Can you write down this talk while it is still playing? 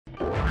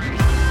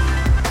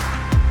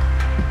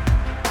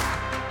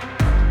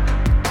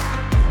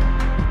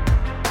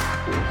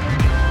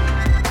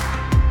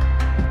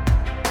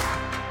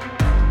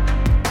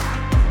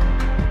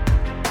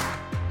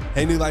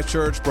Hey, New Life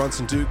Church,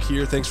 Bronson Duke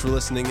here. Thanks for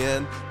listening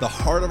in. The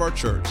heart of our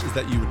church is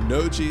that you would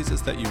know Jesus,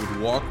 that you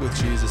would walk with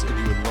Jesus, and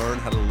you would learn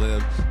how to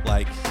live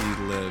like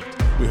he lived.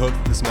 We hope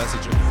that this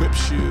message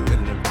equips you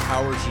and it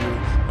empowers you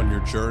on your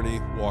journey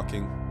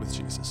walking with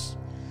Jesus.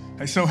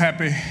 I'm so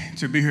happy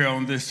to be here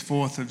on this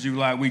 4th of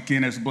July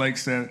weekend. As Blake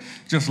said,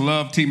 just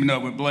love teaming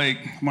up with Blake,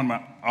 one of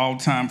my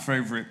all-time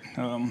favorite.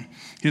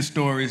 His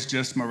story is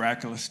just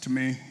miraculous to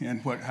me,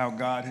 and how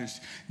God has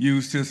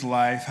used his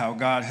life, how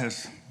God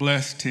has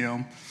blessed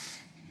him,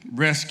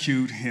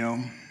 rescued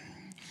him,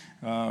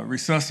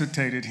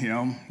 resuscitated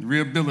him,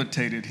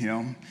 rehabilitated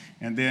him,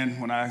 and then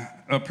when I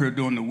up here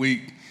during the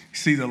week,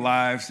 see the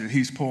lives that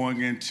he's pouring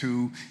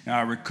into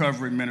our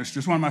recovery ministry.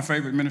 It's one of my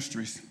favorite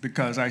ministries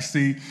because I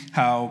see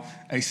how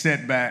a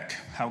setback,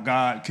 how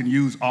God can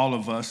use all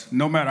of us,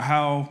 no matter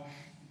how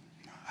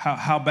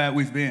bad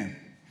we've been,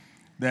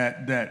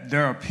 that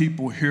there are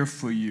people here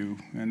for you.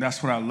 And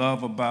that's what I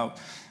love about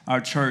our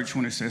church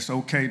when it says it's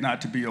okay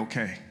not to be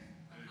okay.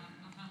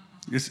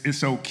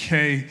 It's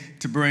okay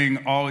to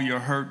bring all your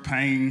hurt,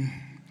 pain,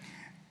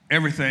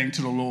 everything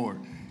to the Lord.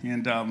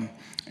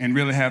 And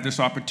really have this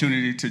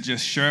opportunity to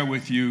just share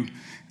with you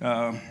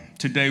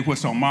today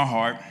what's on my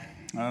heart.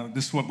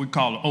 This is what we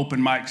call an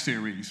open mic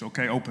series,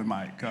 okay? Open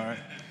mic, all right?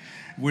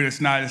 Where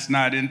it's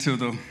not into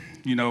the,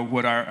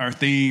 what our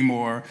theme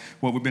or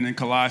what we've been in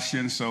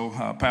Colossians. So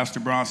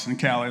Pastor Bronson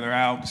and Callie, they're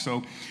out.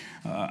 So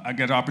I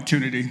get an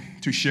opportunity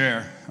to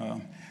share.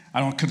 I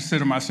don't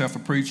consider myself a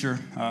preacher.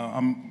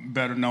 I'm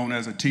better known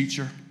as a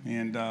teacher.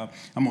 And I'm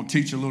going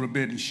to teach a little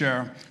bit and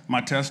share my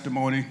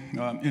testimony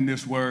in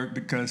this word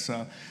because,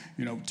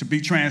 to be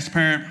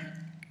transparent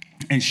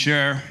and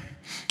share,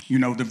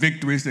 the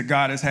victories that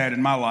God has had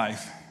in my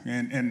life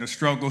and the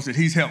struggles that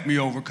he's helped me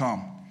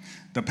overcome,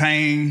 the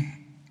pain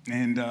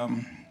and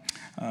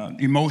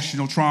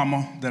emotional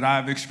trauma that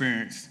I've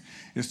experienced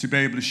is to be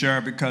able to share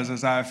because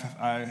as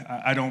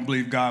I don't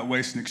believe God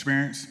wastes an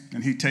experience,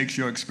 and he takes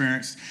your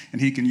experience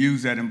and he can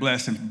use that and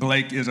bless. And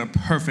Blake is a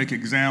perfect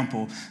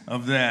example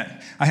of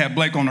that. I had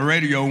Blake on the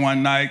radio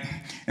one night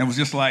and it was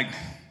just like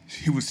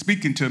he was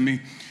speaking to me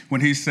when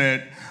he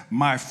said,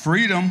 my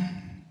freedom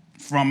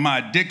from my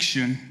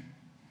addiction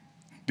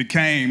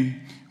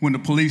became when the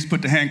police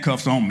put the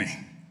handcuffs on me.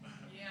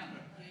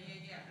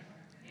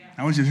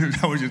 I want you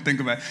to think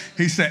about it.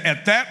 He said,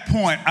 at that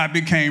point, I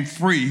became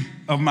free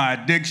of my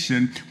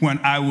addiction when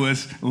I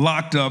was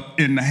locked up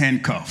in the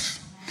handcuffs.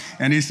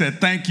 And he said,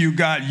 thank you,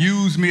 God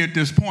used me at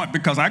this point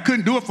because I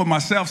couldn't do it for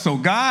myself. So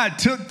God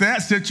took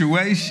that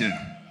situation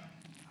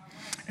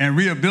and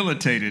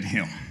rehabilitated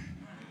him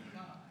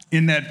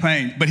in that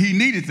pain. But he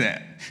needed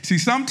that. See,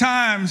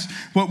 sometimes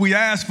what we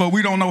ask for,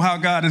 we don't know how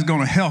God is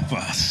going to help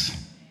us.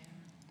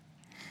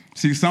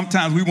 See,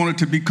 sometimes we want it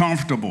to be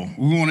comfortable.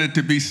 We want it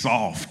to be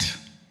soft.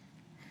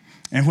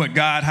 And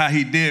how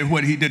he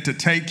did to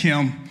take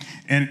him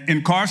and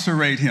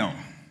incarcerate him.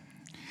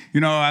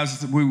 We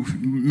were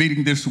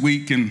meeting this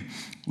week and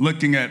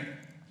looking at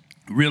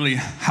really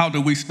how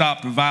do we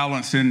stop the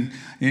violence in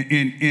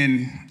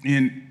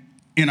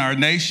our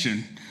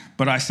nation.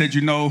 But I said,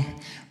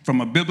 from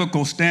a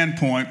biblical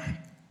standpoint,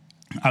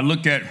 I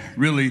look at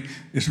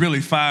it's really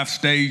 5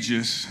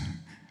 stages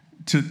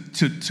to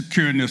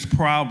curing this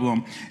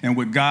problem, and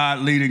with God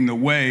leading the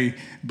way,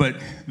 but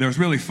there's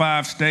really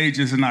 5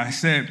 stages, and I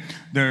said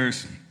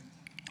there's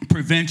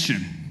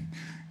prevention,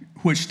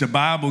 which the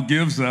Bible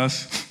gives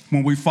us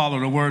when we follow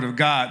the Word of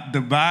God.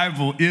 The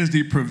Bible is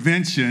the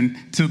prevention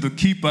to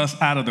keep us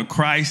out of the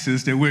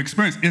crisis that we're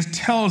experiencing. It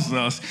tells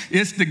us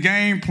it's the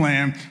game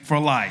plan for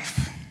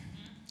life.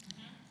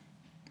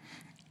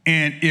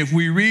 And if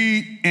we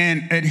read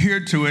and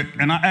adhere to it,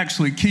 and I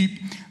actually keep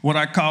what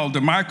I call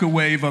the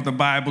microwave of the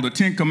Bible, the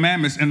 10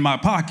 Commandments, in my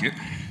pocket,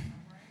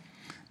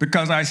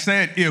 because I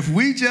said if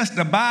we just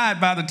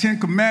abide by the 10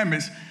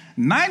 Commandments,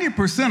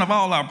 90% of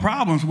all our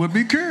problems would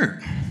be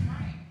cured.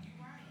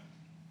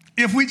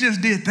 If we just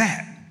did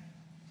that.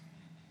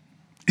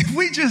 If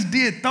we just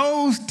did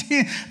those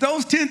 10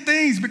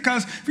 things,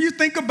 because if you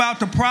think about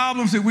the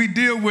problems that we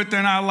deal with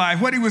in our life,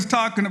 what he was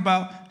talking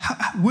about,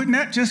 wouldn't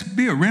that just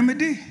be a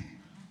remedy?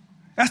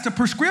 That's the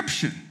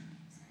prescription.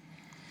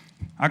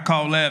 I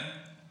call that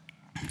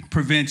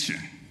prevention.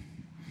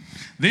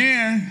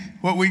 Then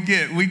what we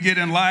get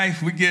in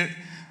life,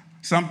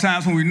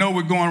 sometimes when we know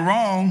we're going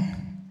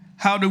wrong,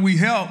 how do we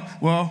help?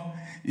 Well,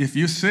 if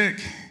you're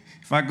sick,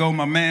 if I go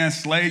my man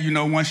Slade,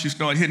 once you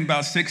start hitting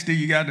about 60,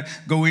 you got to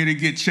go in and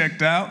get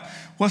checked out.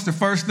 What's the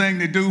first thing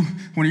they do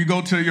when you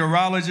go to a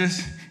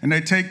urologist and they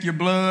take your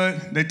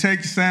blood, they take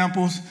your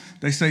samples,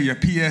 they say your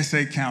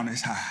PSA count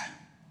is high.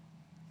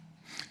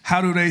 How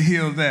do they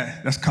heal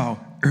that? That's called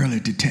early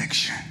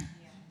detection.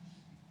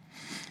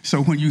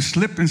 So when you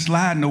slip and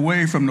sliding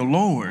away from the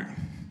Lord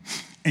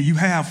and you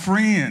have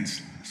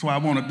friends, that's why I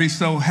want to be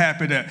so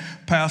happy that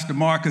Pastor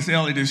Marcus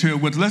Elliott is here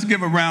with us. Let's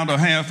give a round of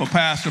applause for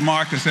Pastor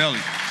Marcus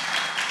Elliott.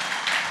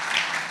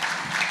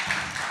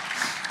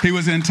 He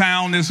was in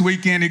town this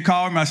weekend. He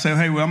called me. I said,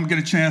 hey, well, I'm going to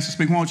get a chance to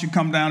speak. Why don't you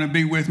come down and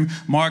be with me?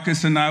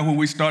 Marcus and I, when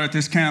we started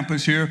this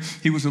campus here,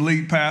 he was the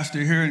lead pastor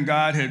here, and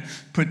God had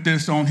put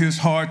this on his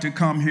heart to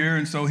come here,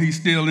 and so he's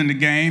still in the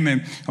game,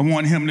 and I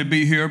want him to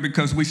be here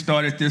because we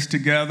started this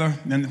together.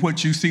 And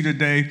what you see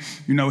today,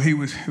 you know, it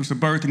was the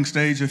birthing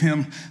stage of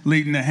him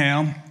leading the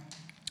helm.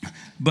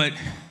 But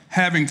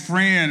having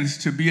friends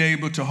to be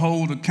able to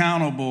hold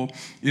accountable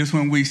is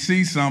when we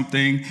see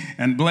something,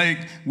 and Blake,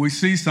 we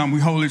see something, we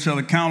hold each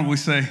other accountable. We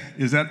say,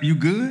 is that you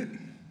good?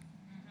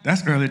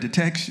 That's early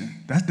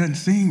detection. That doesn't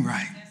seem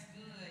right.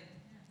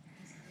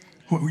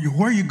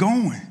 Where are you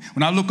going?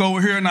 When I look over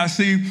here and I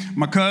see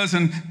my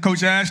cousin,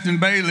 Coach Ashton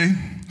Bailey,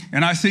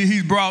 and I see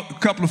he's brought a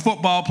couple of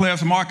football players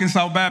from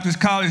Arkansas Baptist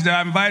College that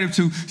I invited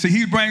to. See,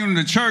 he's bringing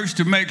them to church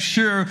to make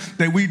sure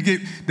that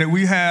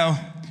we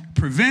have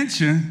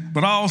prevention,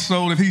 but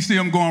also if he see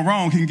them going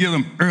wrong, he can give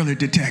them early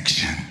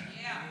detection.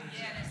 Yeah,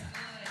 that's good.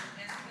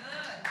 That's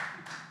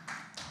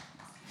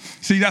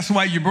good. See, that's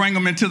why you bring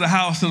them into the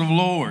house of the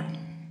Lord,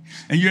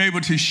 and you're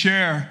able to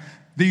share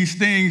these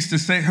things to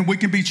say, we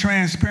can be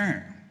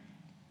transparent.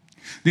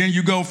 Then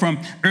you go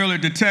from early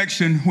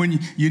detection when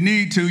you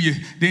need to,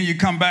 then you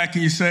come back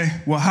and you say,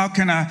 well,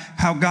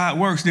 how God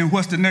works? Then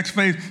what's the next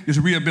phase? Is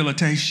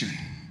rehabilitation.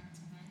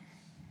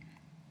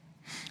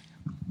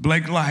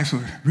 Blake's life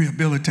was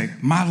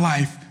rehabilitated. My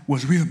life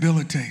was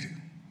rehabilitated.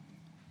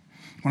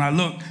 When I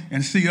look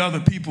and see other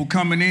people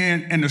coming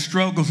in and the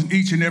struggles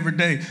each and every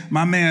day,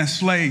 my man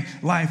Slay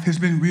life has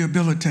been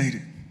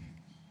rehabilitated.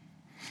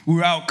 We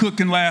were out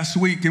cooking last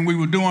week, and we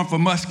were doing for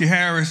Muskie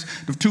Harris,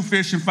 the 2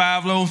 Fish and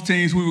 5 Loaves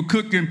teams. We were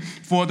cooking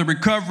for the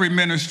recovery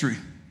ministry.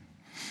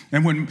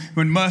 And when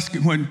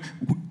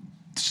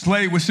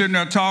Slay was sitting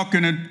there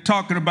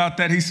talking about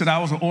that, he said, I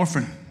was an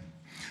orphan.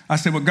 I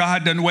said, well,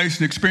 God doesn't waste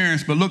an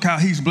experience, but look how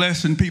he's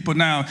blessing people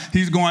now.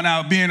 He's going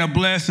out being a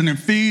blessing and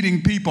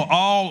feeding people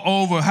all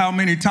over. How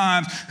many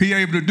times he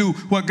able to do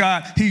what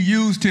God, he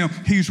used him.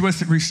 He's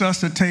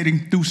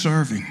resuscitating through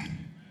serving.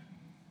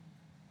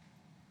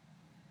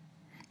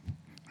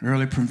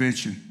 Early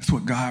prevention. That's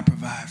what God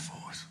provides for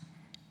us.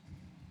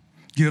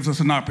 Gives us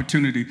an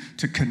opportunity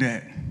to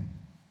connect.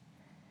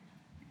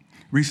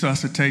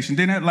 Resuscitation.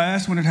 Then at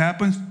last, when it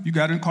happens, you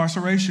got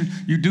incarceration.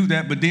 You do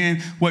that, but then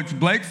what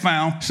Blake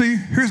found, see,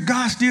 here's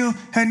God still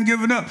hadn't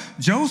given up.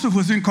 Joseph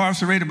was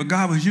incarcerated, but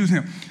God was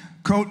using him.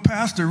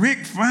 Pastor Rick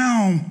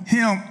found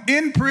him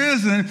in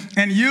prison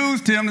and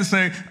used him to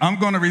say, I'm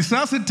going to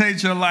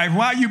resuscitate your life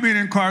while you've been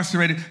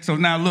incarcerated. So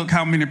now look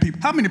how many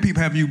people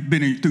have you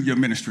been through your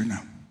ministry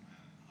now?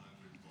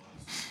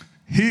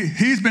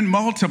 He's been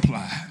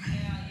multiplied.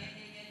 Yeah.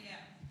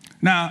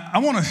 Now, I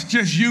want to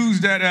just use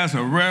that as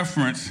a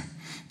reference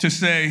to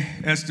say,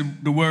 as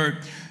the word,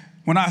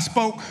 when I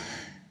spoke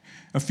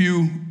a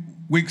few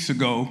weeks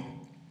ago,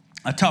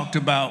 I talked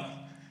about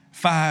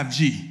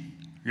 5G.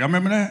 Y'all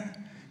remember that?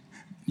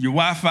 Your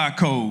Wi-Fi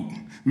code,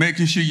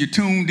 making sure you're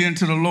tuned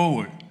into the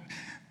Lord,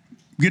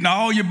 getting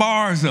all your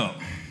bars up,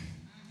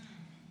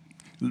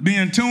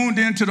 being tuned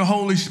into the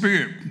Holy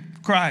Spirit,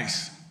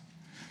 Christ.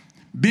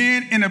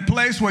 Being in a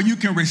place where you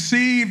can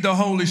receive the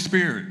Holy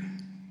Spirit.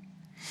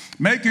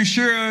 Making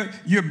sure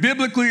you're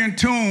biblically in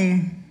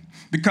tune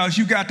because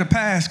you got the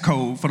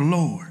passcode for the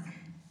Lord.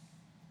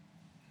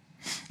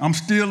 I'm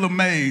still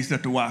amazed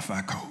at the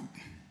Wi-Fi code.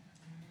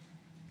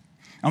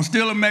 I'm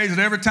still amazed that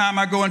every time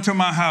I go into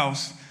my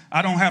house,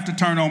 I don't have to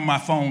turn on my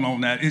phone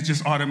on that. It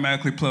just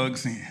automatically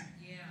plugs in.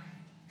 Yeah.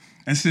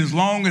 And so as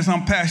long as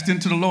I'm patched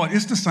into the Lord,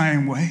 it's the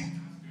same way.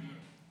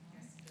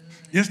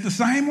 It's the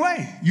same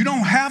way. You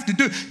don't have to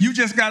do it. You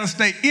just got to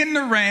stay in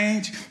the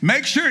range.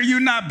 Make sure you're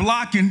not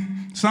blocking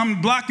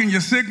your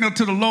signal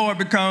to the Lord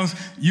because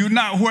you're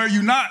not where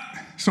you're not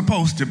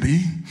supposed to be.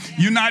 Yeah.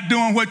 You're not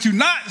doing what you're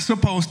not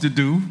supposed to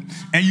do.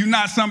 And you're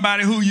not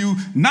somebody who you're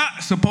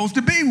not supposed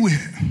to be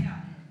with. Yeah.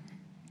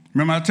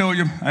 Remember I told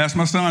you, I asked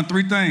my son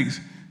 3 things.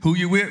 Who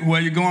you with,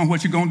 where you going,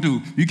 what you going to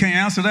do. You can't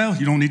answer those,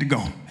 you don't need to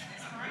go.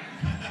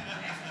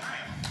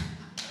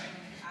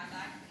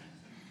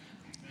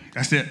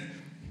 That's it.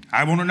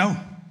 I want to know.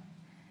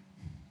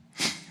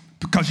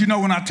 Because, you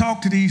know, when I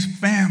talk to these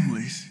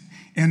families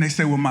and they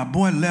say, well, my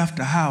boy left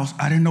the house,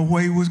 I didn't know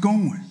where he was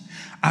going.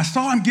 I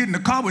saw him get in the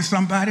car with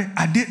somebody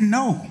I didn't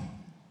know.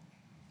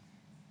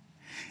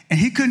 And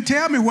he couldn't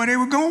tell me where they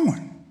were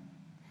going.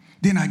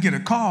 Then I get a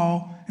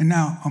call, and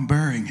now I'm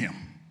burying him.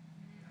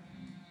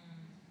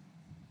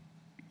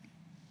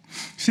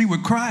 See,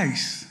 with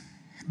Christ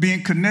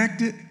being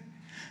connected,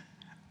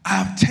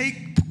 I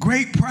take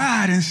great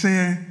pride in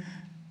saying,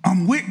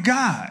 I'm with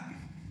God,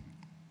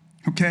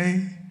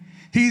 okay?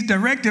 He's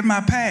directed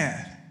my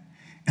path,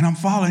 and I'm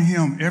following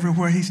him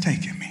everywhere he's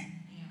taking me.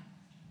 Yeah.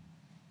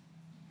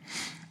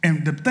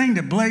 And the thing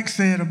that Blake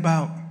said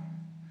about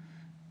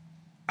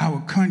our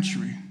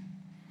country,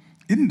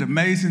 isn't it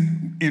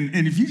amazing?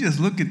 And if you just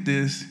look at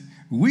this,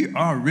 we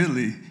are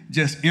really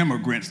just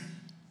immigrants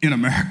in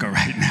America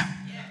right now.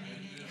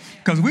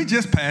 Because we're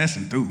just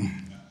passing through.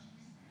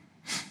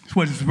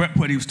 That's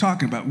what he was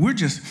talking about. We're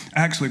just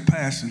actually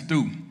passing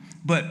through.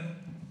 But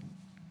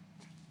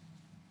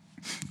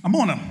I'm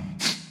going to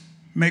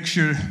make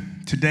sure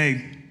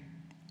today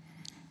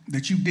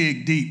that you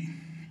dig deep,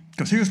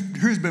 because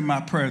here's been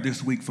my prayer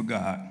this week for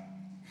God.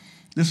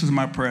 This is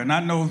my prayer, and I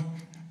know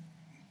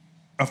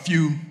a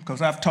few,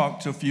 because I've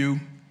talked to a few,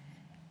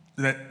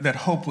 that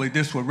hopefully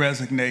this will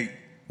resonate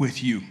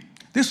with you.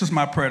 This was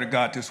my prayer to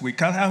God this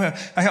week. I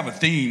have a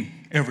theme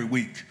every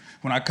week.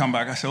 When I come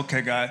back, I say,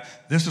 okay, God,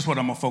 this is what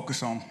I'm going to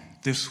focus on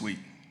this week.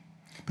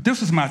 But this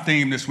was my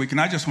theme this week, and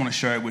I just want to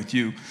share it with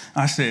you.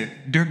 I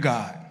said, dear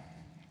God,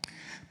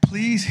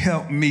 please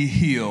help me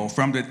heal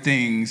from the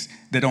things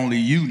that only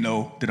you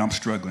know that I'm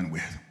struggling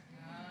with.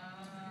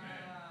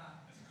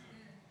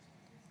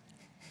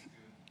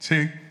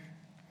 See?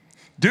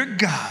 Dear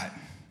God.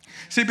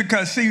 See,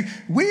 because,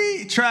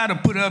 we try to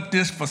put up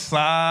this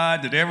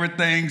facade that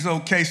everything's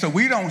okay, so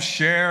we don't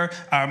share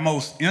our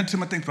most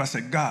intimate things. But I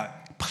said, God,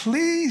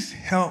 please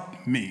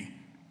help me,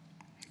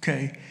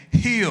 okay,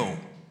 heal.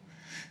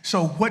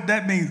 So what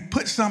that means,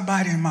 put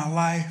somebody in my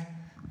life,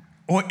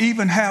 or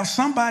even have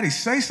somebody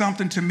say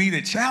something to me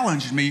that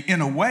challenged me in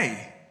a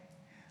way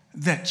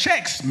that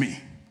checks me,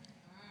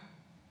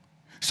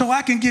 so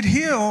I can get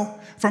healed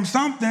from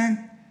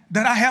something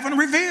that I haven't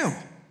revealed,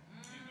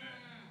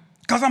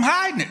 because I'm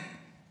hiding it.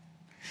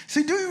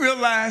 See, do you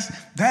realize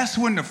that's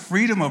when the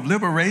freedom of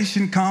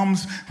liberation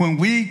comes, when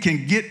we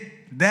can get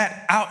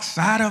that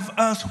outside of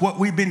us, what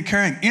we've been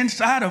carrying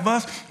inside of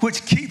us,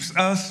 which keeps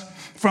us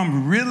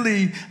from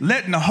really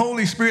letting the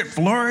Holy Spirit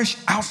flourish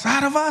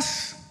outside of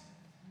us?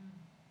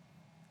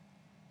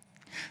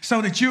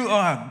 So that you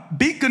are a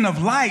beacon of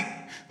light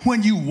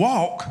when you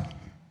walk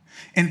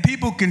and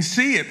people can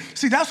see it.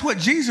 See, that's what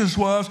Jesus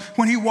was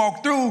when he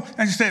walked through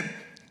and he said,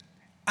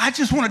 I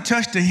just want to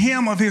touch the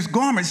hem of his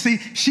garment. See,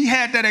 she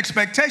had that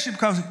expectation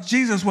because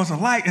Jesus was a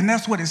light, and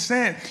that's what it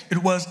said. It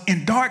was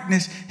in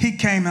darkness, he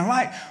came in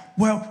light.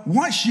 Well,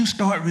 once you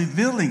start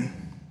revealing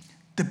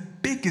the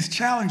biggest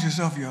challenges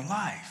of your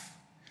life,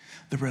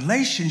 the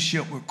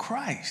relationship with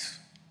Christ,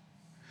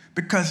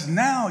 because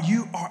now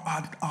you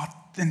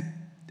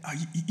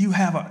you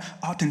have an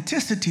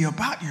authenticity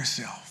about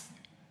yourself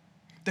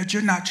that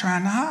you're not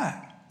trying to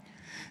hide.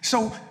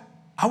 So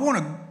I want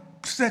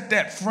to set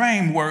that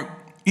framework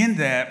in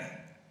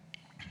that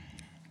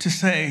to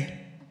say,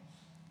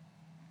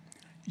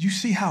 you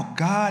see how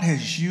God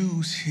has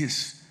used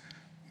his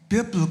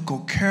biblical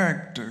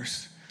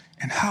characters,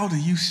 and how do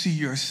you see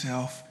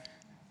yourself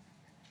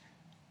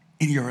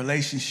in your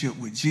relationship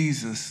with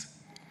Jesus?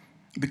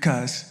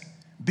 Because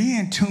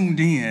being tuned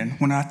in,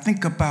 when I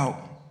think about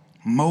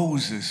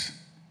Moses,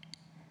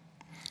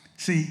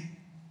 see,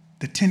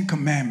 the 10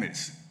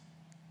 Commandments,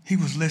 he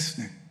was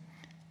listening,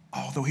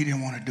 although he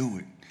didn't want to do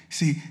it.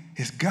 See,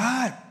 is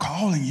God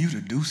calling you to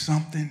do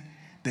something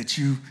that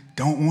you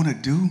don't want to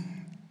do?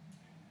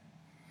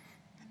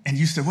 And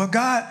you say, well,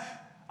 God,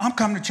 I'm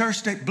coming to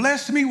church today.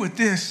 Bless me with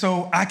this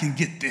so I can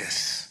get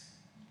this.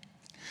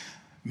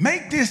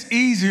 Make this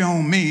easy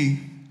on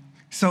me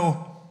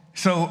so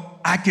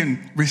I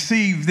can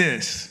receive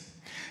this.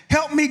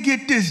 Help me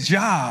get this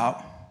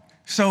job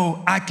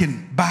so I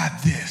can buy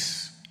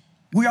this.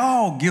 We're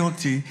all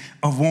guilty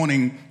of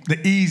wanting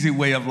the easy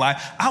way of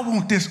life. I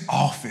want this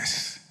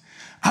office.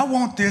 I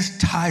want this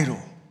title.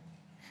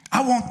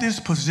 I want this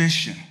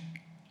position.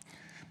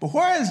 But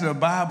where in the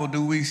Bible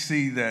do we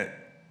see that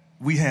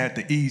we had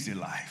the easy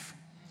life?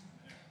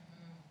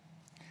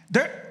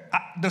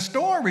 The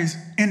stories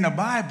in the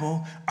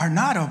Bible are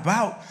not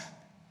about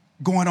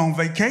going on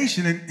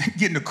vacation and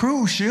getting a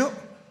cruise ship,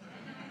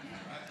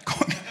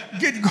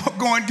 getting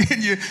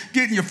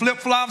your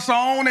flip-flops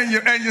on and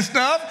your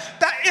stuff.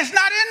 It's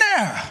not in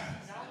there.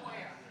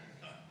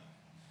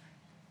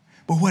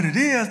 But what it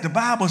is, the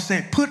Bible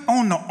said, put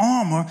on the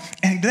armor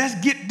and let's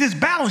get this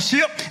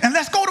battleship and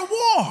let's go to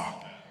war.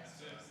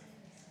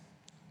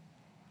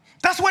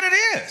 That's what it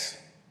is.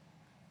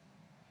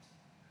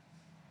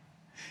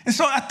 And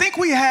so I think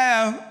we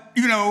have,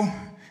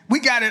 we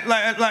got it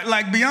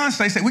like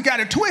Beyonce said, we got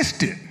it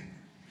twisted.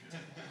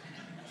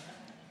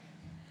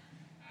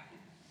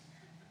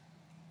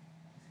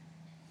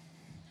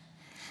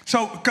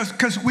 So,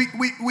 because we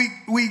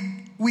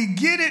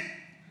get it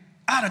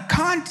out of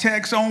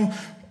context on.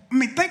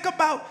 Think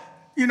about,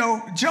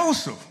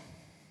 Joseph.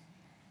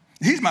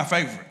 He's my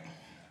favorite.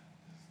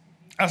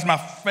 That's my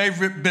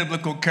favorite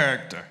biblical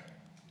character.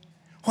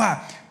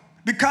 Why?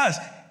 Because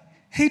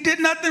he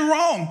did nothing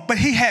wrong, but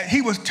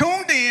he was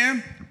tuned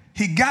in.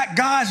 He got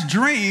God's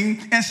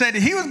dream and said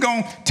that he was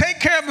going to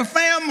take care of the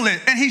family,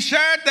 and he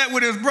shared that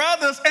with his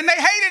brothers, and they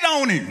hated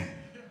on him.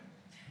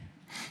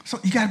 So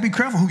you got to be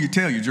careful who you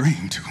tell your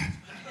dream to.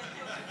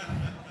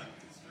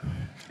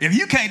 If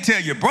you can't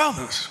tell your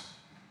brothers,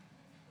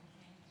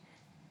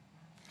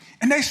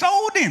 and they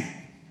sold him.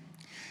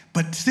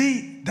 But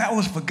see, that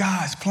was for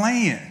God's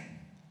plan.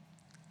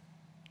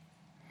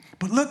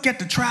 But look at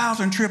the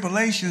trials and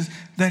tribulations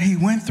that he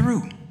went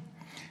through.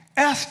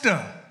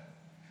 Esther,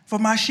 for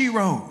my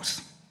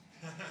sheroes.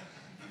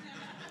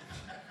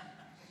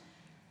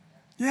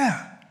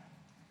 Yeah.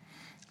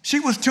 She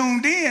was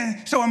tuned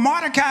in. So when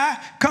Mordecai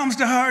comes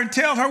to her and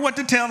tells her what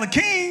to tell the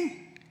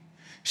king,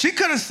 She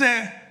could have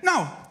said,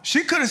 no.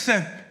 She could have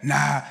said,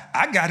 nah,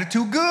 I got it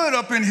too good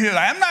up in here.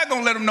 I'm not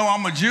going to let them know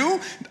I'm a Jew.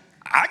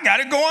 I got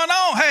it going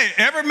on. Hey,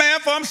 every man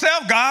for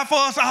himself, God for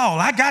us all.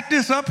 I got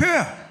this up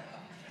here.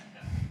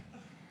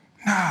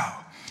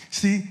 Now,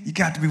 see, you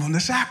got to be willing to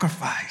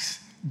sacrifice.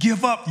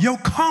 Give up your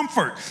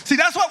comfort. See,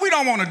 that's what we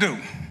don't want to do.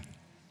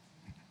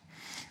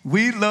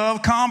 We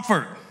love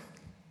comfort.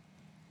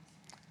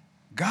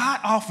 God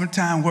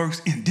oftentimes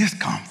works in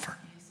discomfort.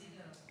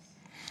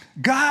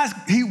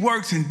 He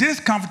works in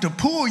discomfort to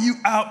pull you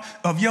out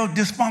of your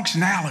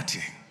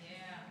dysfunctionality.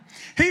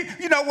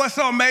 You know what's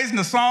so amazing?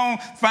 The song,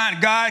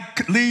 find God,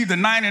 leave the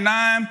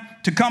 99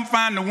 to come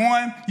find the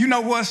one. You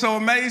know what's so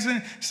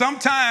amazing?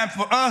 Sometimes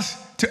for us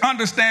to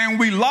understand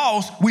we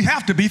lost, we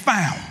have to be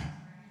found.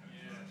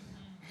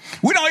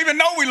 We don't even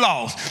know we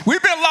lost.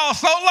 We've been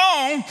lost so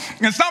long,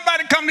 and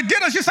somebody come to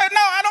get us, you say,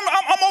 no,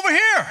 I'm over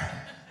here.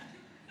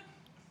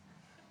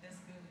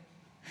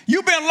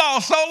 You've been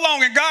lost so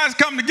long, and God's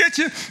come to get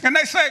you, and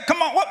they say,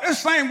 come on, the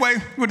same way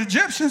with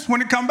Egyptians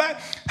when they come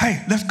back.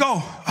 Hey, let's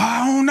go.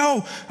 I don't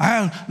know.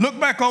 I look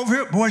back over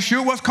here. Boy,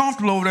 sure was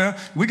comfortable over there.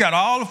 We got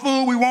all the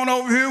food we want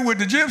over here with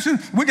the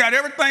Egyptians. We got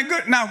everything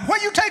good. Now,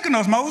 where you taking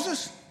us,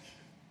 Moses?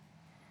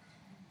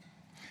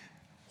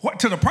 What,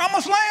 to the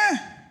promised land?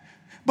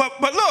 But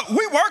look,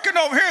 we working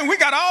over here, and we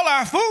got all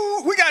our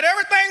food. We got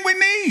everything we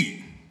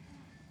need.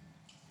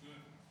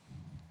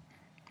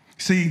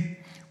 See,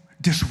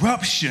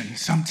 disruption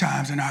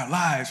sometimes in our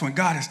lives when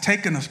God has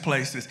taken us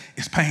places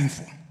is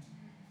painful.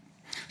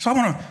 So I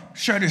want to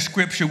share this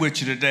scripture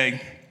with you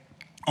today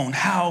on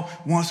how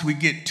once we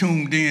get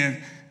tuned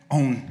in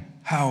on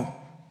how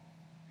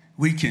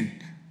we can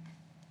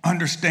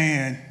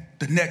understand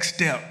the next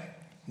step.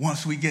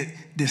 Once we get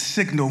this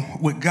signal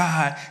with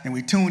God and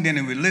we tuned in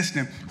and we're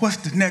listening, what's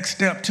the next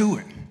step to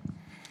it?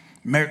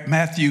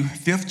 Matthew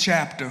 5th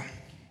chapter,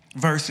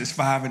 verses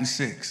 5 and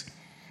 6.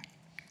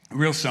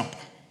 Real simple.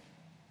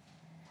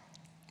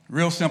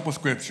 Real simple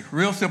scripture.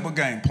 Real simple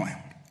game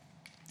plan.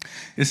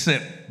 It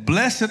said,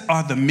 blessed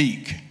are the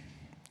meek,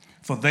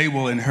 for they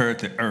will inherit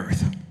the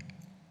earth.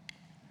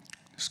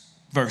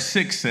 Verse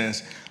 6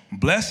 says,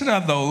 blessed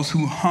are those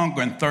who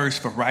hunger and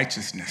thirst for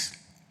righteousness,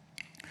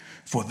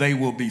 for they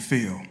will be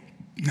filled.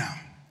 Now,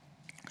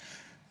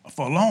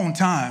 for a long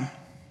time,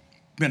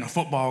 been a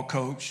football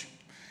coach,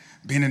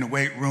 been in the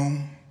weight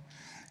room,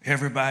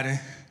 everybody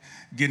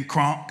getting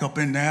crunk up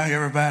in there,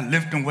 everybody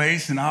lifting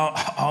weights and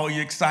all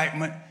your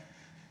excitement.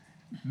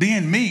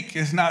 Being meek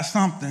is not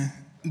something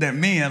that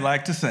men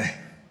like to say.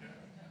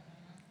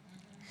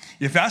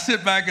 If I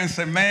sit back and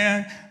say,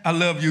 man, I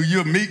love you,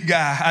 you're a meek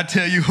guy, I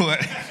tell you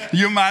what,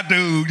 you're my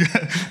dude.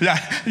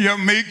 Your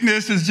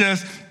meekness is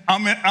just,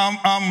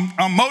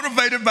 I'm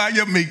motivated by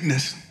your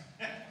meekness.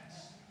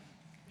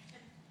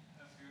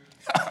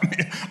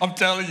 I'm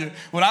telling you,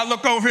 when I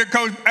look over here,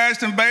 Coach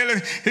Ashton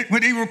Bailey,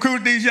 when he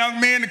recruited these young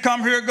men to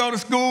come here, go to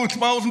school,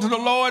 expose them to the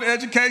Lord,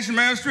 education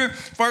ministry,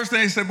 first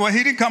thing he said, boy,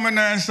 he didn't come in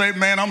there and say,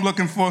 man, I'm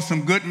looking for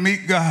some good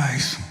meek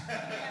guys.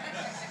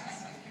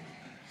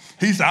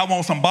 He said, I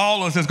want some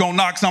ballers that's going to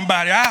knock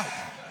somebody out.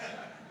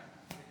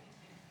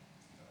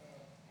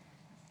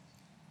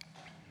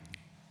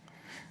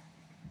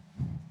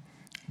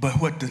 But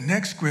what the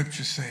next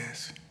scripture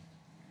says,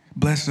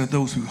 blessed are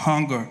those who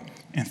hunger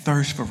and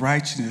thirst for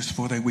righteousness,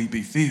 for they will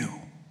be filled.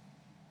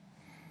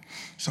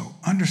 So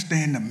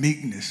understand the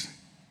meekness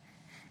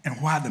and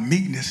why the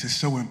meekness is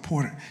so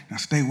important. Now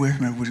stay with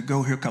me. We'll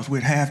go here because we're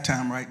at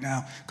halftime right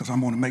now, because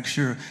I'm going to make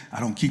sure I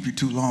don't keep you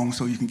too long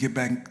so you can get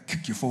back and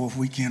kick your fourth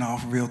weekend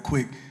off real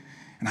quick.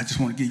 And I just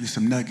want to give you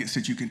some nuggets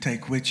that you can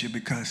take with you,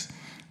 because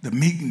the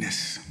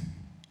meekness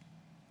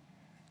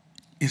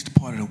is the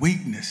part of the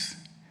weakness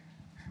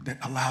that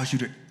allows you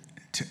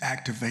to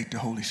activate the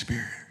Holy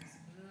Spirit.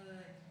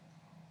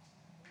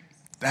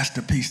 That's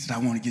the piece that I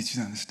want to get you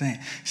to understand.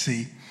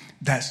 See,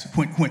 that's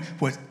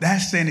what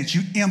that's saying that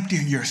you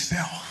emptying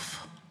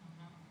yourself.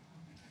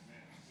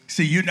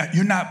 See,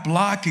 you're not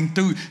blocking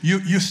through.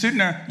 You're sitting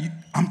there.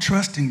 I'm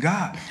trusting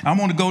God. I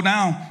want to go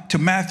down to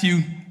Matthew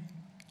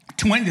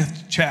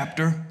 20th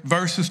chapter,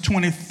 verses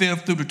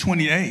 25th through the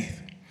 28th,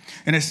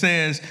 and it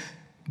says,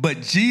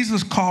 "But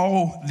Jesus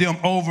called them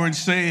over and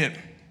said,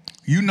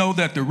 'You know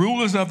that the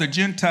rulers of the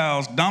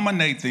Gentiles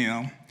dominate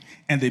them,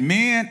 and the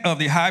men of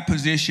the high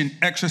position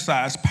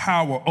exercise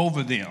power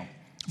over them.'"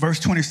 Verse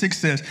 26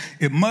 says,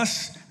 "It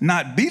must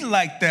not be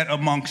like that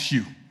amongst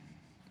you."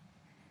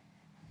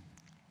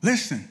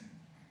 Listen,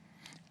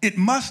 it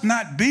must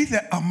not be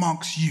that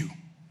amongst you.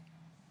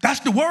 That's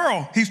the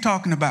world he's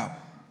talking about.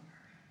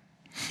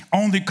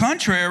 On the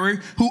contrary,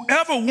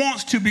 whoever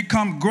wants to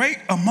become great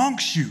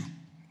amongst you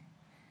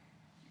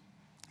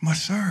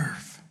must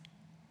serve.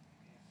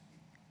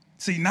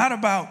 See, not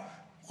about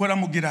what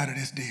I'm going to get out of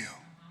this deal.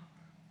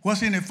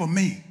 What's in it for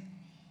me?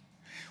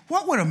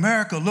 What would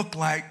America look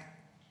like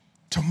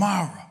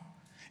tomorrow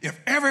if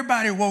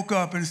everybody woke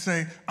up and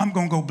say, I'm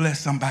going to go bless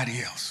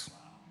somebody else?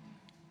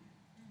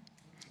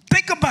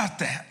 Think about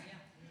that.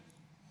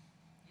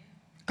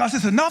 Because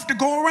it's enough to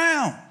go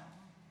around.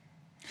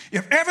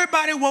 If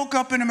everybody woke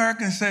up in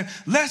America and said,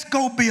 let's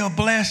go be a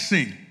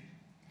blessing.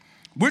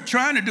 We're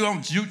trying to do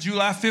on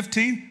July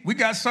 15th, we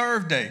got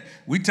serve day.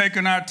 We're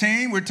taking our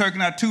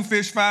 2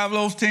 fish, 5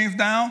 loaves teams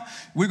down.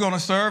 We're going to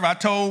serve. I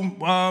told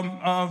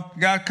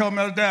guy come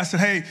the other day, I said,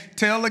 hey,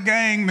 tell the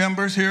gang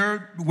members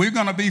here, we're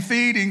going to be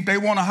feeding. They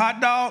want a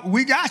hot dog,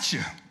 we got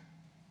you.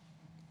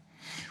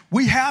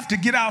 We have to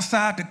get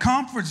outside the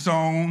comfort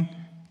zone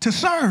to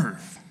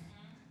serve.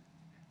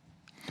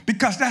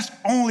 Because that's the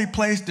only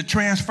place the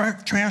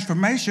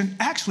transformation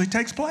actually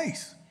takes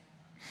place.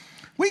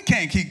 We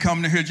can't keep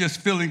coming to here just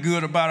feeling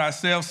good about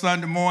ourselves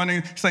Sunday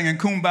morning, singing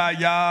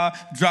Kumbaya,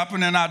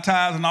 dropping in our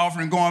tithes and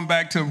offering, going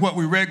back to what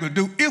we regularly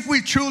do. If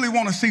we truly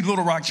want to see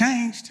Little Rock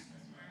changed,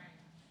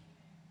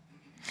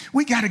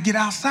 we got to get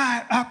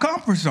outside our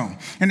comfort zone.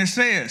 And it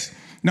says,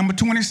 number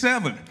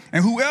 27,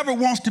 and whoever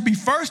wants to be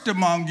first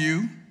among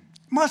you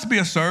must be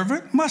a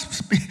servant,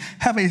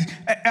 have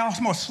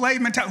a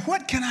slave mentality.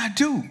 What can I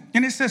do?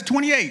 And it says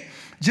 28,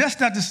 just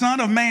as the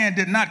Son of Man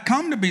did not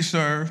come to be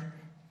served,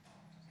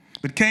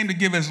 but came to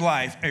give his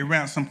life a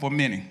ransom for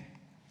many.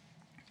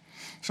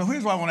 So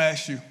here's what I want to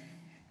ask you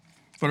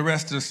for the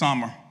rest of the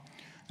summer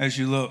as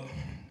you look.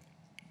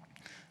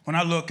 When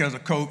I look as a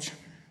coach,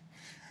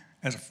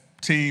 as a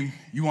team,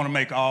 you want to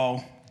make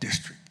all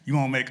district. You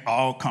want to make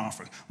all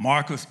conference.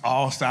 Marcus,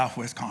 all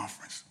Southwest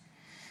Conference.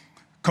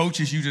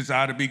 Coaches, you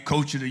desire to be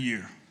coach of the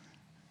year.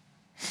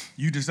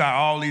 You desire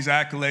all these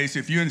accolades.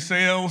 If you're in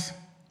sales,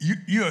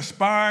 you're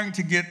aspiring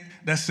to get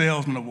that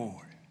salesman award.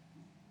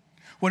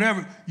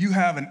 Whatever, you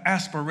have an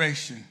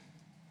aspiration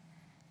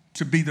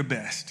to be the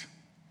best,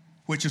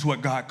 which is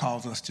what God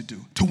calls us to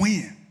do, to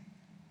win.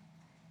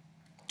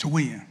 To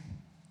win.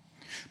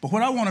 But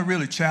what I want to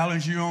really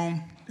challenge you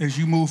on as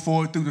you move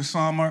forward through the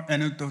summer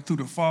and through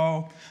the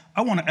fall,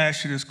 I want to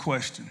ask you this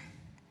question.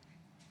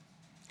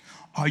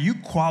 Are you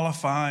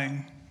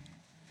qualifying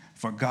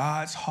for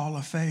God's hall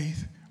of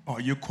faith, or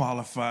are you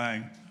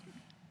qualifying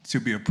to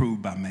be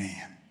approved by man?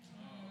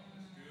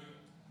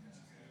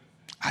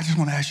 I just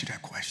want to ask you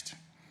that question.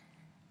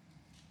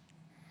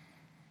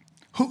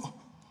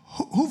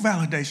 Who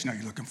validation are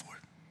you looking for?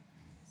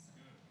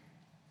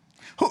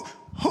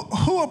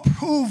 Who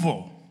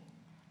approval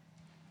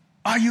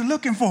are you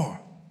looking for?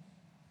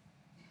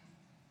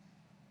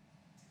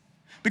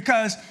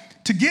 Because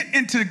to get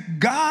into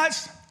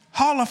God's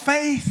hall of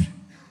faith,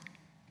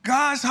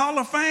 God's hall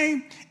of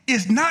fame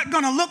is not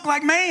going to look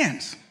like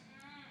man's.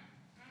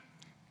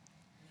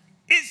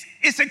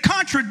 It's a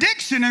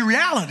contradiction in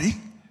reality.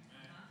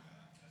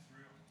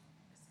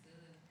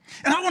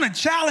 And I want to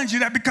challenge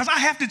you that because I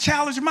have to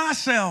challenge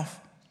myself.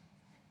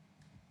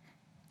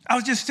 I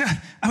was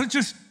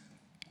just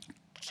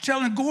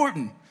telling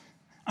Gordon,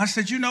 I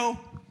said,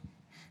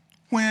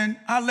 when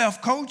I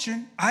left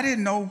coaching, I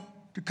didn't know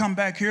to come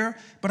back here,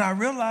 but I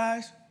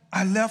realized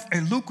I left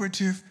a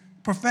lucrative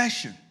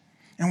profession.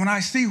 And when I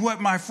see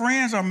what my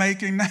friends are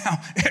making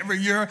now every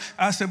year,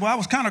 I said, well, I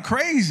was kind of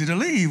crazy to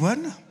leave,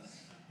 wasn't it?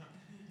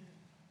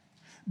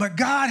 But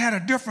God had a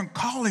different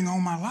calling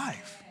on my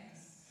life.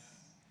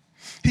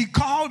 He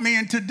called me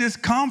into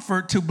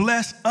discomfort to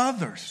bless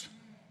others.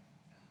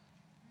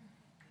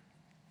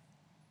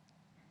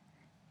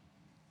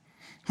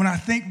 When I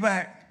think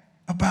back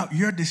about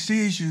your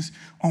decisions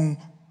on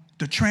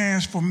the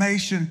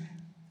transformation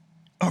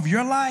of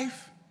your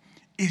life,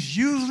 it's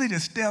usually to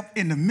step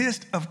in the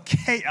midst of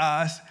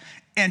chaos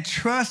and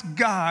trust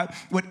God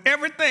with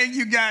everything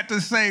you got to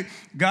say,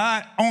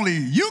 God, only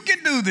you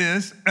can do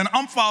this, and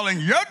I'm following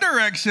your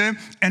direction.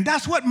 And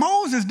that's what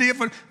Moses did.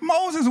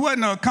 Moses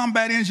wasn't a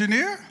combat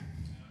engineer.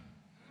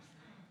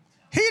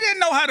 He didn't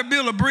know how to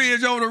build a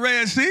bridge over the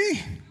Red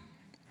Sea.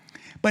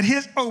 But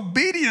his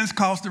obedience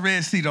caused the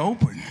Red Sea to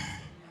open.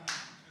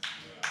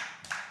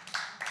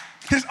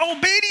 His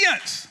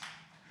obedience.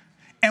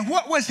 And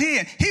what was he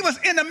in? He was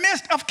in the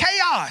midst of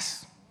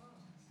chaos.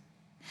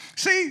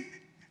 See,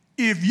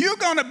 if you're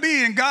going to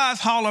be in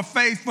God's hall of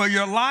faith for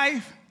your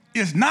life,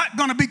 it's not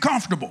going to be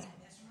comfortable.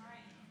 That's right.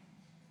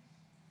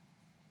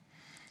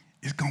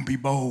 It's going to be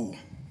bold.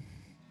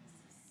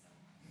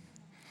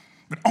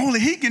 But only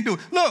he can do it.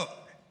 Look,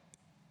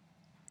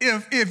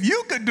 if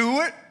you could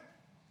do it,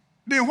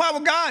 then why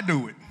would God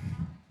do it?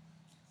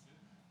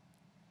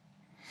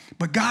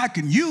 But God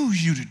can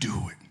use you to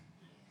do it.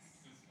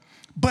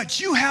 But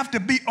you have to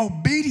be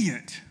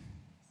obedient.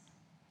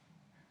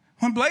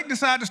 When Blake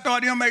decided to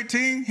start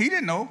M18, he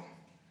didn't know.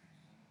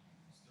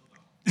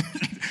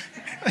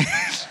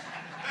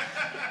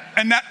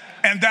 and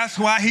that's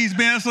why he's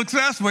been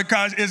successful,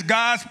 because it's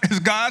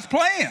God's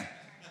plan.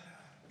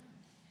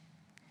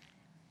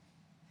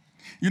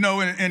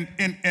 And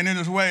in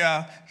this way,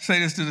 I say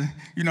this to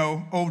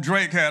old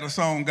Drake had a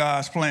song,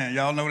 God's Plan.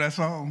 Y'all know that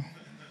song?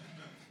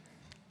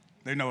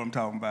 They know what I'm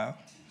talking about.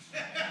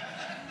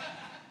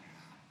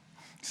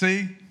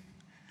 See?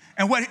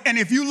 And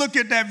if you look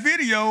at that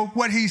video,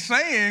 what he's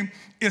saying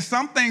is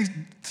some things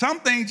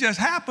just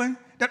happen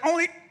that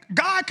only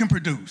God can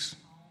produce.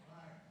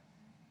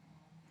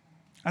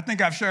 I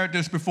think I've shared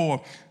this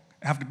before.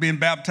 after being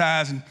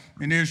baptized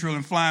in Israel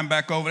and flying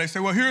back over, they say,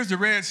 well, here's the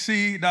Red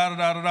Sea,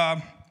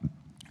 da-da-da-da-da.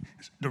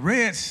 The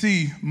Red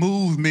Sea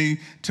moved me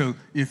to,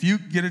 if you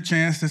get a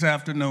chance this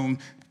afternoon,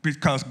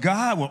 because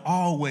God will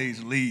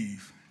always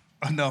leave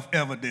enough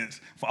evidence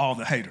for all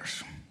the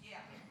haters. Yeah.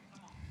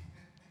 Come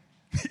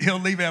on. He'll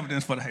leave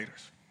evidence for the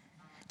haters.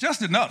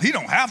 Just enough. He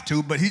don't have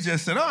to, but he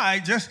just said, all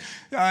right,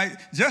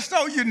 just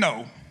so you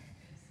know,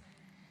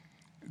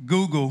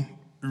 Google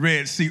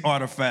Red Sea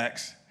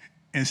artifacts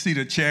and see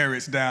the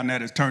chariots down there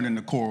that's turned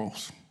into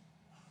corals.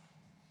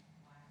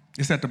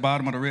 It's at the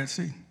bottom of the Red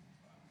Sea.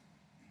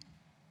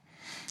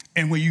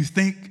 And when you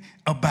think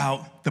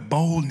about the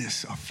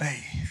boldness of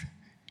faith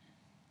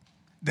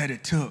that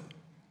it took,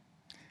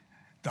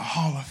 the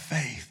hall of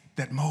faith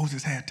that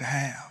Moses had to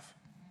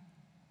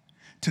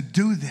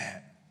do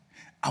that,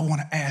 I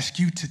want to ask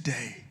you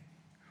today,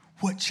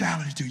 what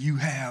challenge do you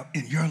have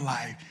in your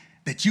life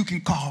that you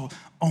can call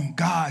on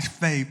God's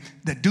faith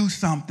that do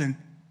something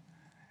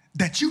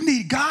that you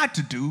need God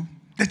to do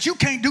that you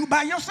can't do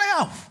by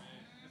yourself?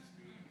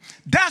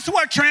 That's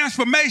where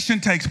transformation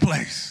takes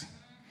place.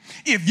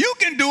 If you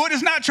can do it,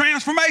 it's not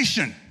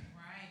transformation.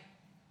 Right.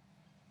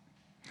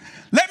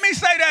 Let me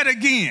say that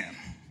again.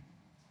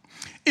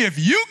 If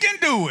you can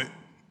do it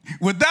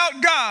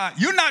without God,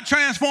 you're not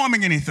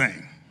transforming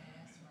anything.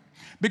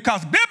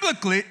 Because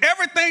biblically,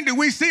 everything that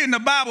we see in the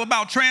Bible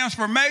about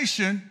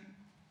transformation,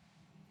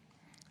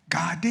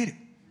 God did it.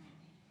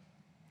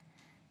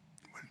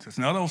 It's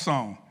another old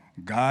song.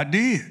 God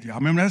did. Y'all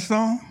remember that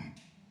song?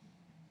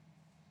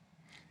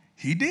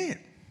 He did.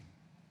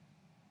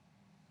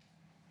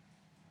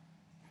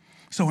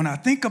 So when I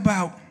think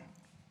about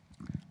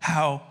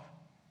how,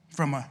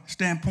 from a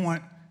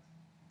standpoint,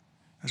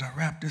 as I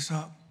wrap this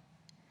up,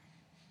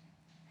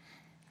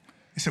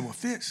 he said, well,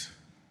 Fitz,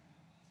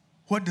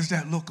 what does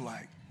that look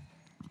like?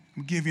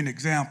 I'll give you an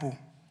example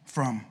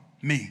from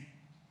me.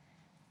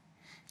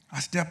 I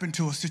step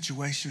into a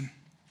situation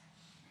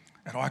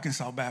at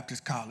Arkansas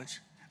Baptist College.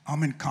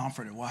 I'm in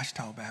Comfort at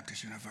Ouachita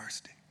Baptist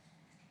University.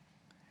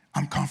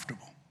 I'm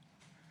comfortable.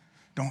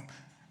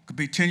 Could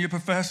be tenured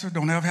professor,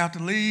 don't ever have to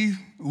leave.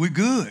 We're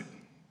good.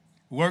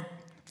 Work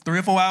 3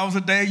 or 4 hours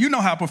a day. You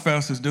know how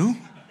professors do.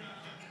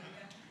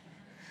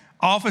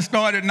 Office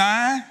start at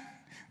 9,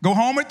 go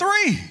home at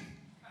 3.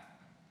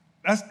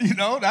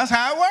 That's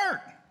how it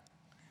works.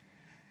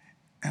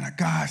 And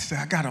God said,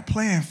 I got a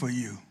plan for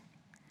you.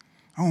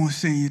 I want to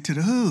send you to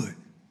the hood.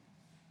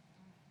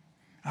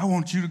 I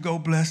want you to go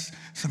bless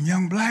some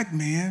young black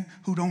men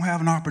who don't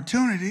have an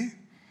opportunity,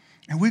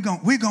 and we're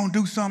gonna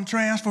do something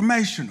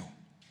transformational.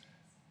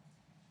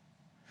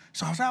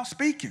 So I was out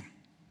speaking.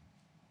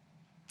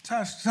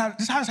 This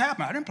is how it's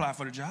happened. I didn't apply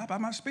for the job.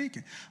 I'm out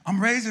speaking.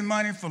 I'm raising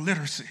money for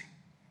literacy.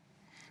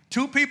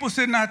 2 people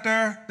sitting out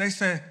there, they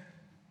said,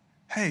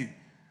 hey,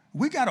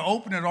 we got to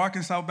open at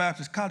Arkansas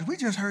Baptist College. We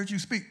just heard you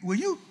speak. Will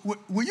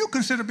you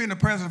consider being the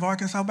president of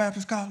Arkansas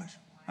Baptist College?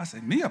 I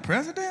said, me, a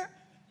president?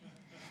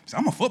 So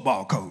I'm a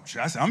football coach.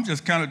 I said, I'm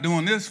just kind of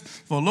doing this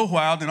for a little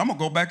while, then I'm going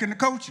to go back into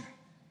coaching.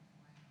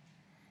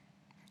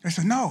 They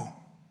said, no,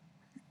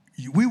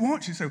 we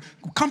want you. They said,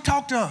 come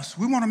talk to us.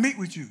 We want to meet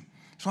with you.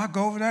 So I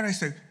go over there. They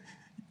say,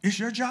 it's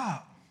your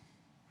job.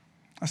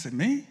 I said,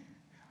 me?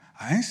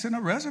 I ain't sent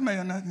a resume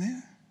or nothing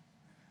in.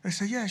 They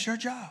said, yeah, it's your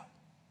job.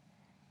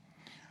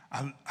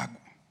 I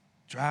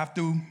drive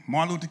through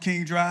Martin Luther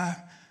King Drive,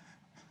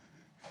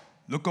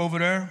 look over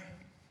there.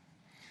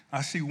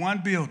 I see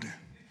one building.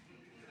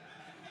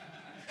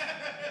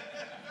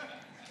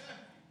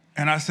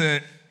 And I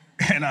say,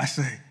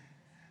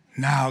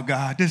 now,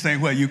 God, this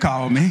ain't what you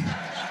call me.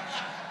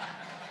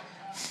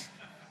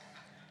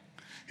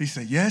 He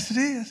said, yes, it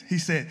is. He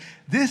said,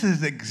 this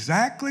is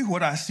exactly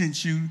what I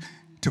sent you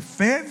to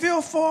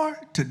Fayetteville for,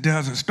 to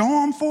Desert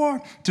Storm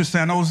for, to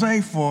San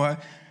Jose for.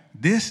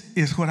 This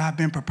is what I've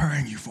been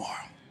preparing you for.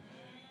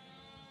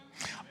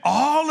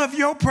 All of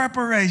your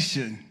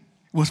preparation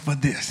was for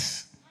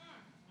this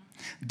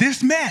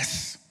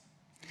mess.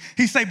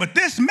 He said, but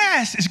this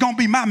mess is going to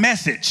be my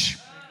message.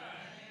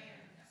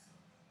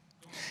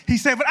 He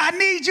said, but I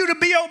need you to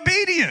be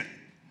obedient.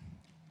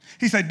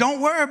 He said, don't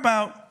worry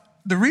about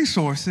the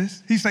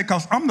resources. He said,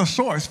 because I'm the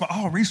source for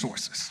all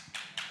resources.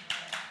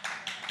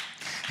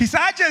 He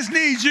said, I just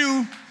need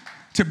you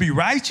to be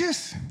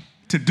righteous,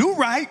 to do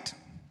right,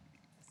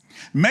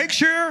 make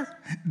sure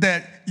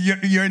that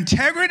your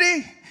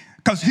integrity,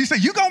 because he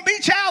said, you're going to be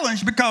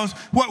challenged because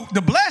what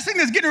the blessing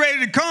is getting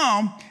ready to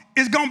come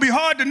is going to be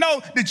hard to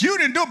know that you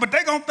didn't do it, but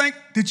they're going to think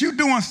that you're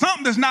doing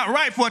something that's not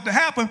right for it to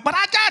happen, but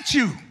I got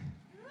you.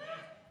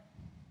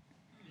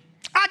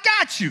 I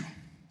got you.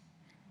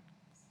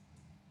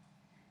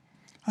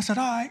 I said,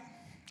 all right,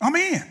 I'm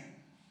in.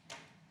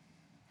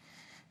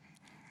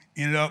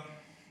 Ended up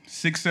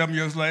 6-7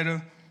 years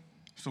later,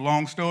 it's a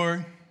long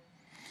story.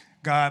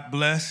 God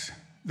blessed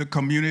the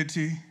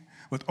community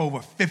with over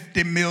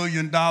 $50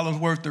 million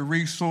worth of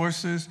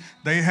resources.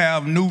 They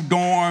have new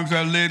dorms,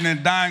 they're living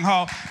in dining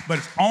hall, but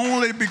it's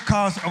only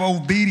because of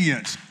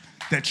obedience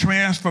that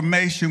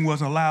transformation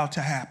was allowed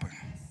to happen.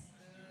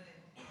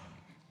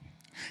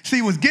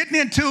 See, was getting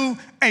into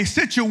a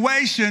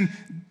situation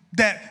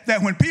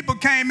that when people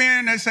came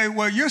in, they say,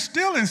 well, you're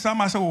stealing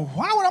something. I said, well,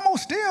 why would I go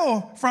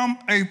steal from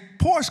a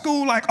poor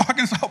school like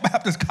Arkansas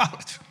Baptist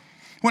College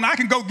when I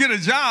can go get a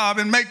job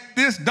and make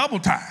this double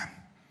time?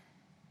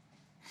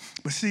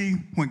 But see,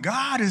 when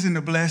God is in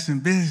the blessing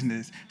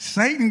business,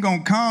 Satan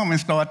gonna come and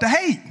start to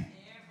hate.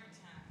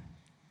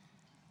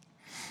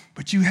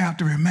 But you have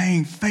to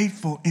remain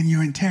faithful in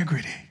your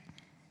integrity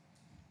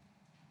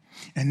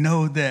and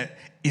know that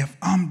if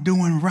I'm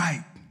doing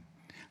right,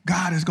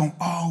 God is gonna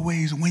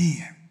always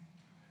win.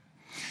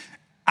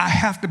 I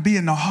have to be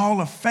in the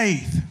hall of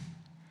faith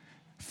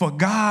for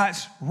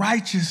God's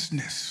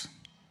righteousness.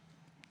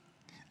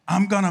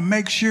 I'm going to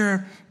make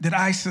sure that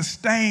I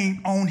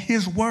sustain on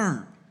his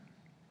word.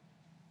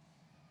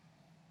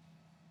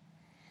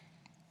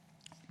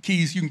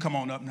 Keys, you can come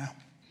on up now.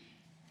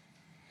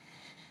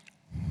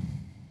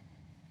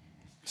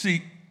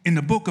 See, in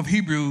the book of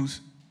Hebrews,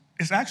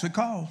 it's actually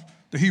called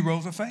the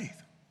Heroes of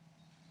Faith.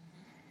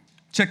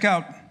 Check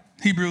out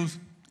Hebrews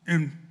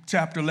in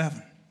chapter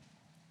 11.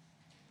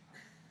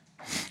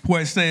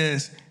 Where it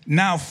says,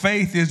 now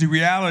faith is the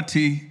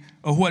reality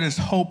of what is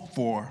hoped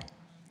for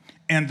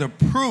and the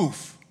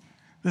proof,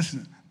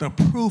 listen, the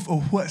proof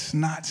of what's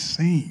not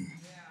seen.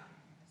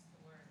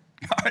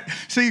 Yeah, that's the word.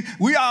 See,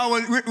 we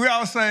always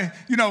say,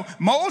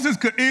 Moses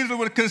could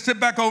easily sit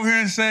back over here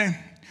and say,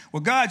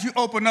 well, God, you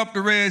open up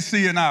the Red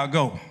Sea and I'll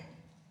go.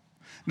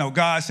 No,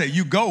 God said,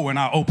 you go and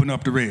I'll open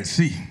up the Red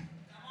Sea.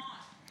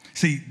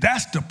 See,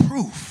 that's the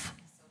proof.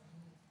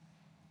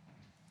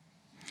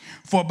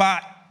 For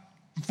by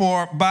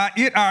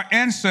it our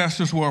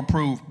ancestors were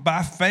approved.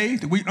 By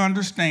faith we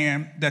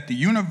understand that the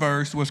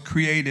universe was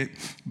created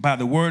by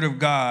the word of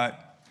God,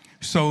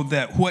 so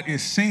that what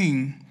is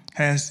seen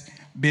has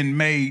been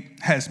made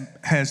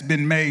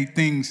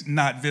things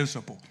not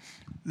visible.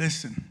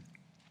 Listen,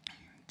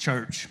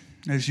 church,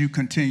 as you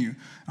continue,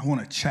 I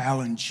want to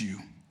challenge you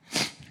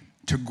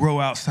to grow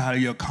outside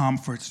of your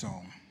comfort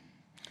zone,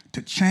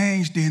 to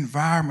change the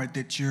environment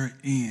that you're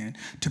in,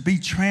 to be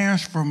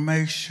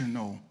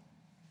transformational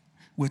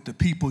with the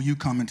people you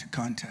come into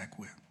contact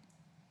with.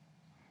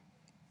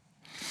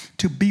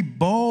 To be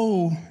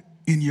bold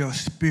in your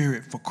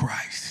spirit for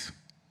Christ.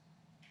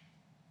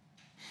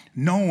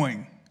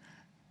 Knowing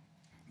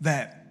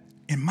that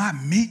in my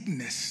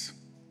meekness,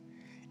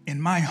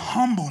 in my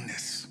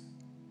humbleness,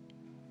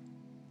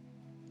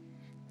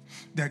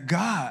 that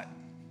God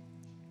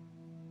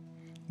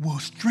will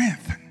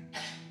strengthen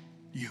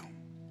you.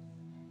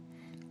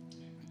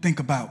 Think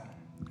about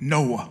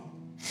Noah.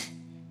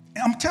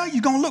 I'm telling you,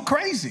 you're going to look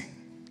crazy.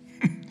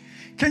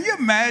 Can you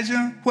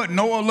imagine what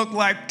Noah looked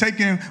like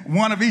taking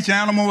one of each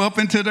animal up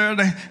into there?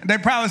 They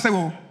probably say,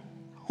 well,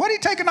 what are you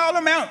taking all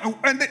them out?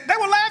 And they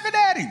were laughing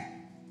at him.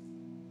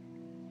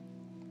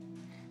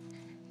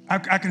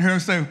 I can hear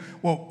them say,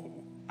 well,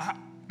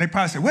 they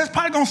probably say, well, it's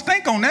probably going to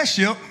stink on that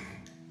ship.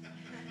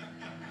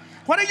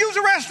 Where they use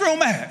the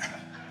restroom at?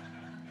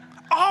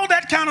 All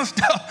that kind of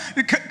stuff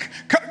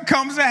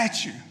comes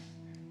at you.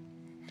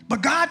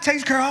 But God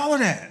takes care of all of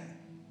that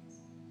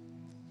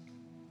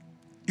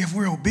if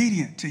we're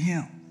obedient to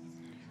him.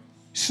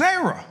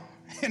 Sarah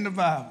in the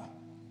Bible,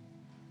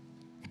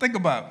 think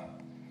about it.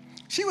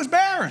 She was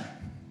barren.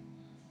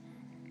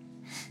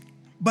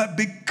 But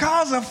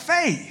because of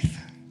faith,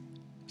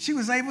 she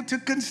was able to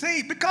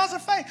conceive. Because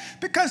of faith.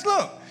 Because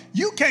look,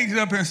 you can't get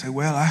up here and say,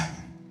 well,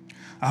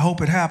 I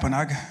hope it happened.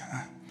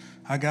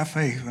 I got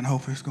faith and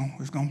hope it's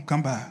gonna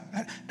come by.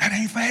 That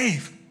ain't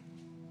faith.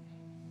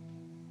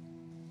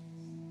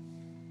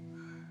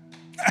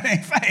 That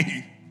ain't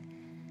faith.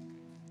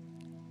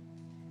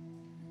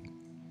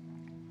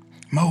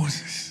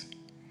 Moses,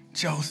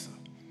 Joseph,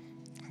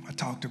 I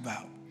talked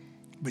about,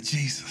 but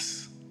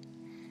Jesus.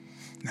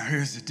 Now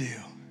here's the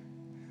deal.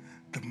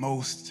 The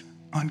most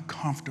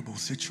uncomfortable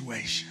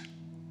situation.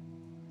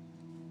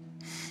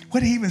 What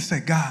did he even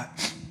say? God,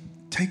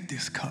 take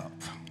this cup.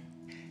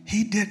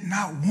 He did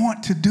not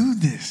want to do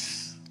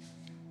this.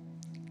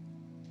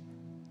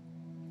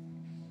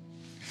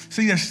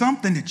 See, there's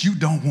something that you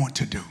don't want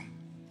to do.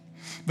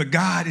 But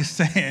God is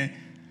saying,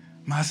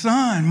 my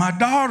son, my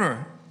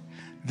daughter,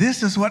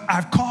 this is what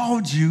I've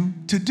called you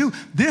to do.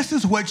 This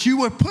is what you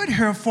were put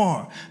here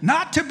for.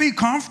 Not to be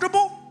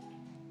comfortable.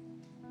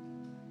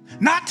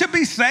 Not to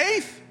be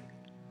safe.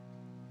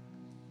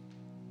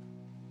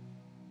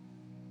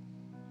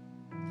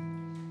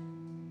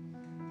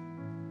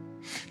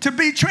 To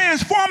be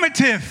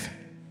transformative.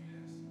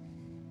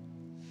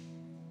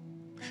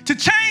 To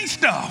change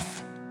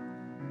stuff.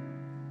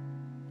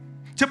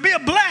 To be a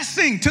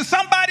blessing to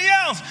somebody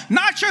else,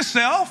 not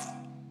yourself.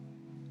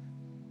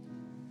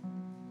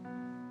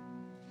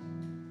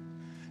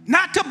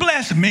 Not to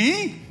bless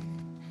me.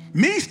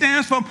 Me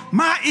stands for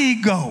my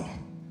ego.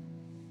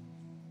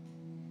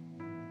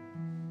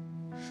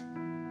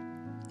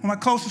 My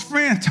closest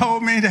friend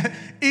told me that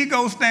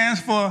ego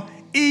stands for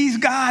ease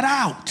God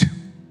out.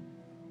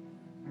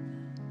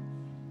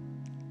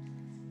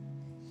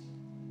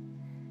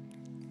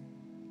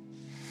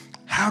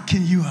 How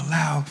can you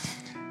allow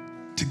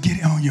to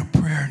get on your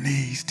prayer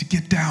knees, to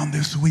get down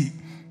this week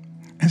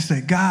and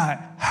say, God,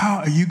 how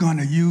are you going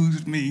to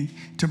use me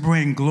to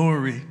bring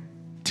glory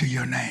to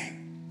your name?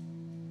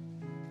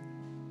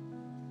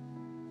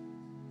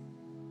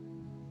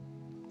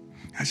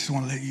 I just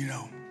want to let you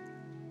know,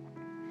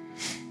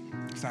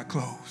 as I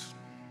close,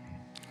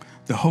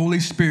 the Holy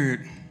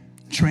Spirit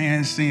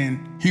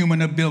transcends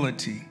human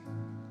ability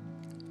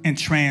and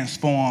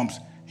transforms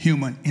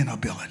human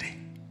inability.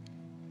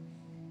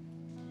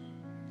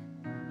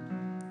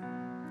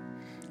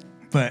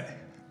 But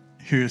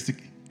here's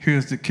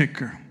the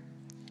kicker.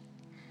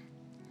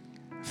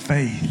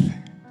 Faith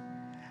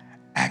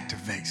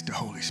activates the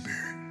Holy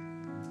Spirit.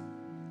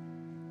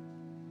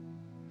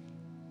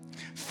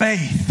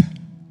 Faith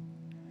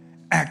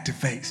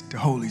activates the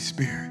Holy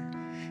Spirit.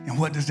 And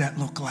what does that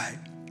look like?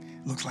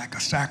 It looks like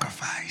a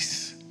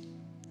sacrifice.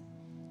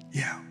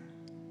 Yeah.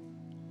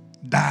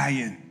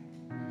 Dying,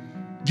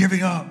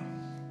 giving up,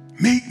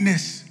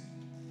 meekness,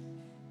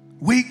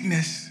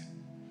 weakness,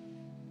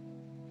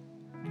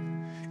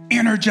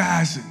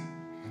 energizing.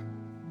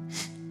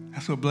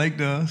 That's what Blake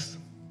does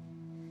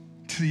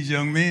to these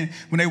young men.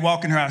 When they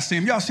walk in here, I see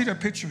them. Y'all see their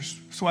pictures.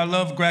 So I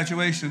love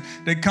graduation.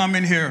 They come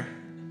in here.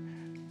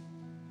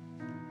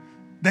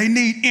 They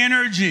need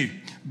energy.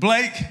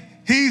 Blake,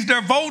 he's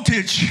their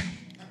voltage.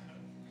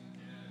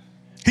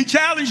 He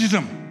challenges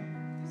them.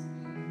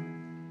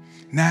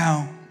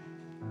 Now,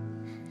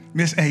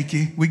 Miss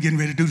Akey, we getting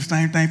ready to do the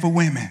same thing for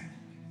women.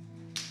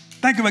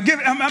 Think about it.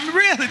 I'm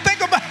really,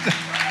 think about it.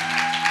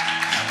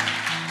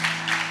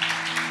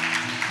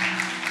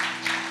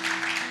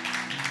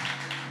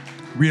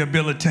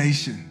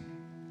 Rehabilitation,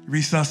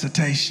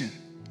 resuscitation,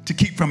 to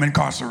keep from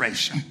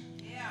incarceration.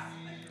 Yeah.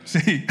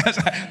 See,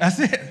 that's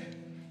it.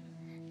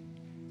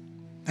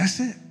 That's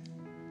it.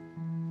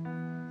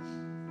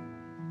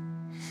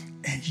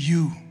 And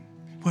you,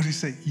 what did he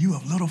say? You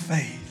of little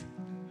faith.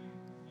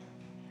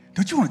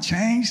 Don't you want to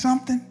change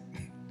something?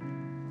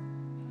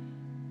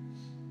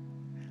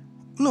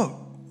 Look,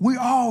 we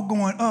all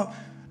going up.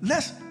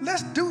 Let's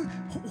do,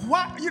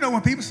 why,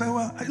 when people say,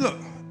 well, look,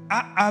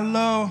 I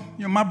love,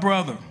 my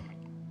brother,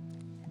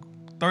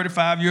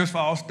 35 years for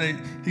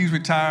Allstate. He's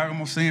retired. I'm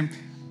going to see him.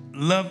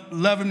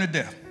 Love him to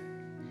death.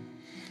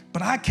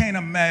 But I can't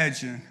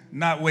imagine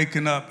not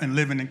waking up and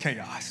living in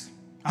chaos.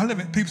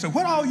 People say,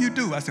 what all you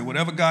do? I say,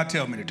 whatever God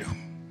tells me to do.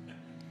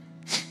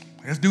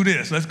 Let's do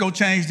this. Let's go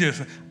change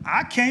this.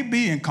 I can't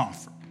be in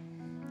comfort.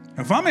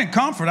 If I'm in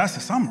comfort, I say,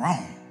 something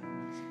wrong.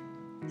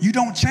 You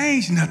don't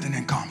change nothing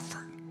in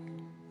comfort.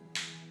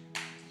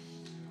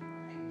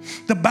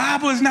 The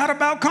Bible is not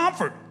about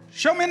comfort.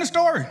 Show me in the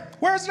story.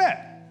 Where's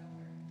that?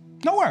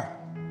 Nowhere.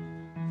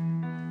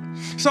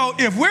 So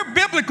if we're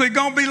biblically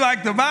going to be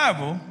like the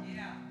Bible,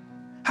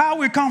 how are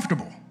we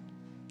comfortable?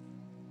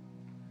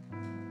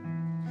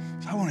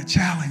 So I want to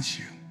challenge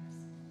you.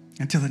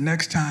 Until the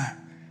next time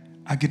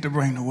I get to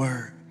bring the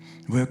word,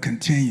 we'll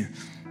continue.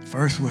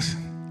 First was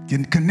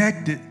getting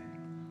connected.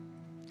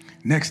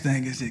 Next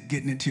thing is it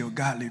getting into your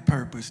godly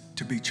purpose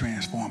to be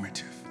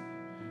transformative.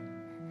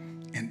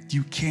 And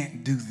you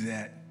can't do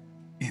that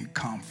in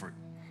comfort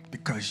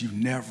because you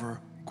never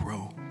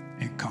grow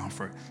in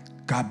comfort.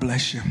 God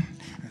bless you.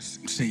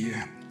 See you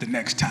the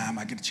next time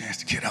I get a chance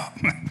to get up.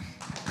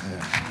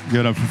 Yeah.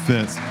 Get up for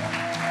Fitz.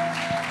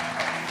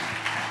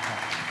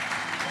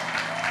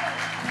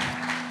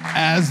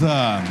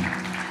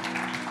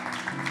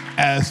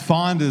 As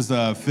fond as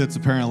Fitz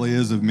apparently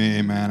is of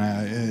me, man,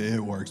 it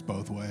works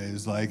both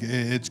ways. Like,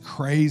 it's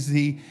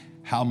crazy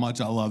how much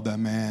I love that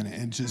man.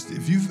 And just,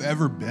 if you've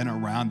ever been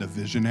around a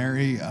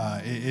visionary,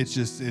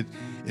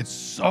 it's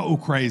so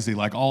crazy,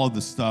 like all of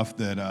the stuff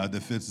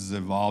that Fitz is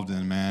involved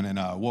in, man. And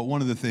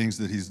one of the things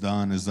that he's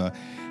done is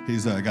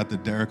he's got the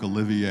Derek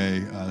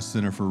Olivier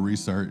Center for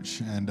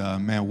Research. And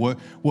man,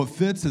 what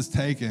Fitz has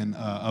taken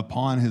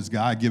upon his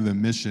God-given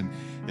mission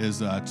is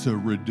to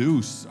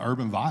reduce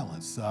urban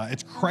violence.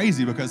 It's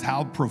crazy because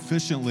how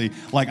proficiently,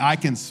 like, I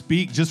can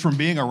speak just from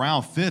being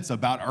around Fitz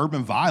about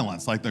urban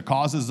violence, like the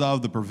causes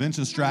of, the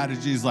prevention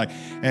strategies, like,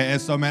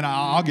 and so, man,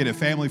 I'll get at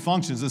family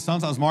functions. And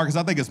sometimes, Marcus,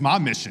 I think it's my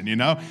mission,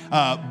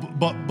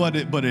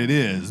 but it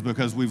is,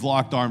 because we've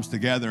locked arms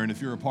together. And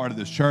if you're a part of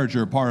this church,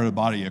 you're a part of the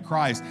body of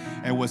Christ.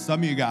 And what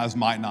some of you guys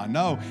might not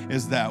know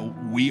is that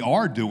we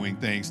are doing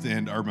things to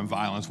end urban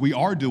violence. We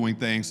are doing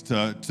things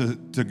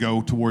to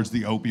go towards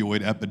the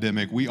opioid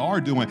epidemic. We are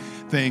doing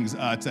things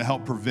to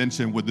help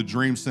prevention with the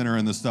Dream Center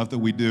and the stuff that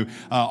we do.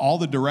 All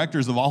the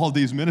directors of all of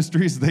these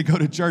ministries, they go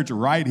to church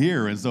right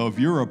here. And so if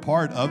you're a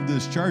part of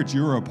this church,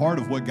 you're a part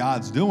of what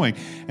God's doing.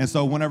 And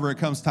so whenever it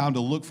comes time to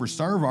look for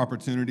serve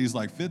opportunities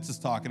like Fitz is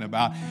talking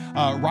about,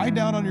 write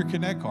down on your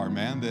Connect card,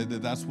 man,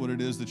 that's what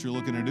it is that you're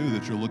looking to do,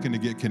 that you're looking to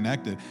get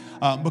connected.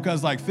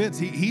 Because like Fitz,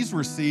 he's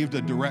received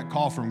a direct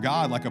call from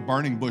God, like a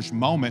burning bush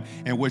moment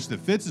in which the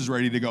Fitz is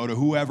ready to go to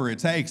whoever it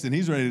takes, and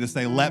he's ready to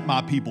say, let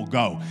my people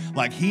go.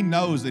 Like, he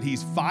knows that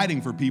he's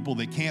fighting for people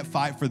that can't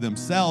fight for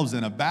themselves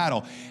in a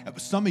battle.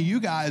 Some of you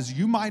guys,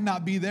 you might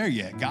not be there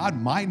yet. God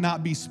might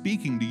not be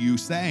speaking to you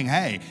saying,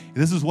 hey,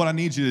 this is is what I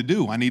need you to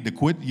do. I need to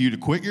quit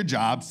your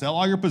job, sell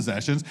all your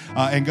possessions,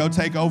 and go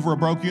take over a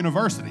broke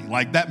university.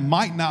 Like, that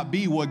might not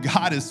be what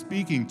God is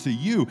speaking to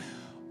you,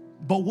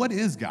 but what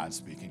is God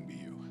speaking to you?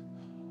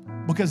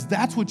 Because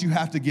that's what you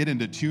have to get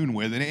into tune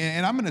with.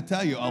 And I'm going to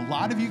tell you, a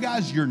lot of you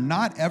guys, you're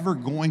not ever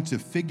going to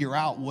figure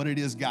out what it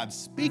is God's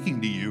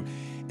speaking to you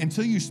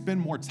until you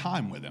spend more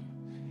time with him.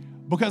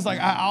 Because like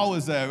I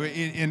always,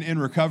 in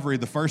recovery,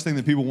 the first thing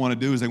that people want to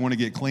do is they want to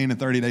get clean, and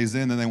 30 days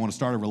in, then they want to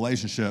start a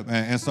relationship.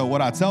 And so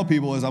what I tell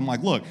people is, I'm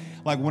like, look,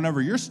 like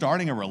whenever you're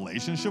starting a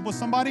relationship with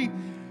somebody,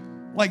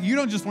 like you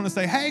don't just want to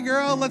say, hey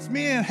girl, let's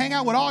meet and hang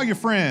out with all your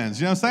friends.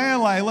 You know what I'm saying?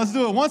 Like, let's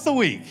do it once a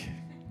week.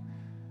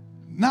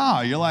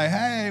 No, you're like,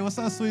 hey, what's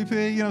up, sweet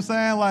pea? You know what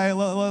I'm saying?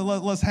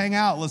 Like, let's hang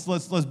out.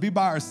 Let's be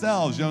by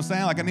ourselves. You know what I'm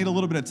saying? Like, I need a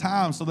little bit of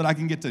time so that I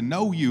can get to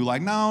know you.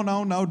 Like, no,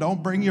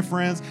 don't bring your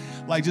friends.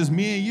 Like, just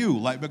me and you.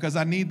 Like, because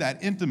I need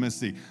that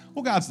intimacy.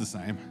 Well, God's the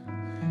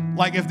same.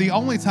 Like, if the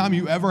only time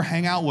you ever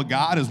hang out with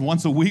God is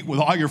once a week with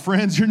all your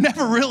friends, you're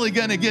never really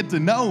going to get to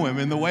know him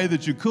in the way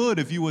that you could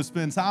if you would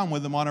spend time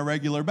with him on a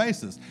regular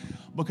basis.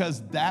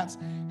 Because that's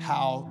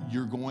how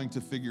you're going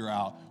to figure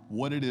out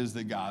what it is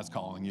that God's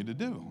calling you to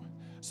do.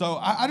 So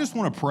I just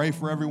want to pray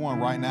for everyone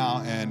right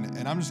now,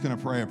 and I'm just going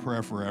to pray a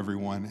prayer for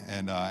everyone,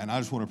 and I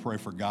just want to pray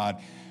for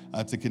God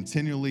to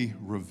continually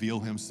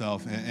reveal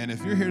himself. And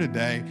if you're here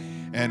today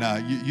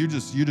and you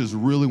just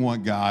really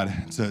want God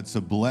to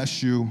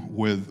bless you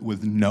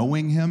with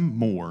knowing him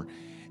more,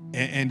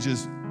 and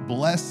just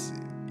bless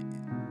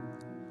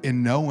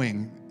in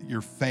knowing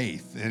your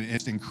faith, and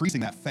it's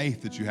increasing that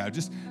faith that you have,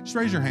 just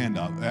raise your hand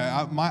up.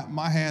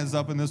 My hand's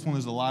up in this one.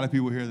 There's a lot of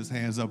people here that's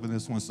hands up in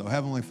this one. So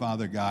Heavenly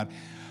Father, God,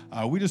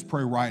 we just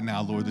pray right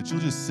now, Lord, that you'll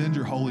just send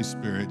your Holy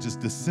Spirit,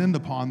 just descend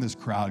upon this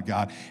crowd,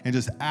 God, and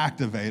just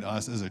activate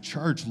us as a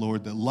church,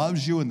 Lord, that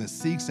loves you and that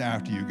seeks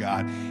after you,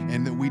 God,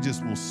 and that we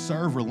just will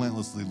serve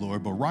relentlessly,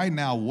 Lord. But right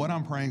now, what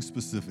I'm praying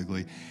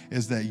specifically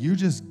is that you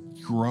just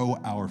grow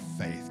our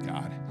faith,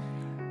 God.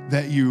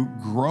 That you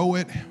grow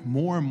it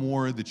more and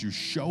more, that you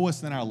show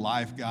us in our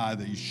life, God,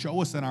 that you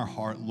show us in our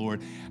heart,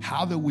 Lord,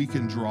 how that we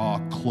can draw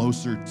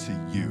closer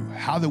to you,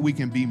 how that we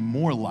can be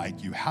more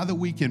like you, how that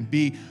we can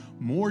be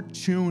more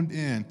tuned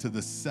in to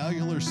the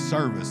cellular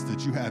service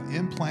that you have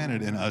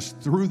implanted in us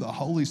through the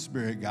Holy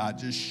Spirit, God.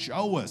 Just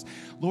show us.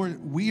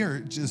 Lord, we are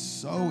just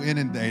so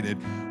inundated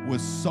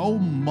with so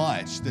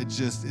much that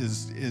just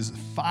is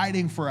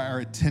fighting for our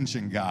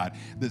attention, God,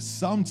 that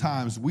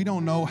sometimes we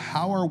don't know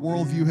how our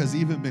worldview has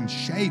even been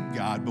shaped,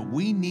 God, but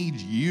we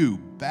need you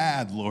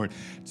bad, Lord,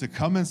 to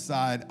come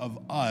inside of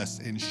us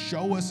and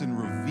show us and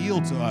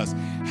reveal to us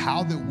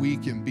how that we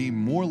can be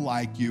more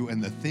like you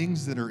and the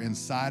things that are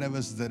inside of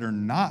us that are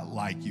not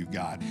like you,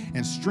 God,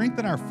 and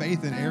strengthen our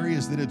faith in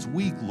areas that it's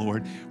weak,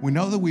 Lord. We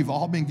know that we've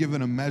all been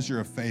given a measure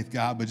of faith,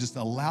 God, but just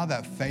allow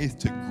that faith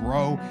to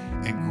grow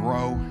and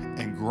grow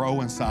and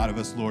grow inside of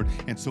us, Lord,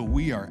 until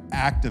we are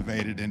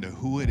activated into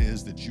who it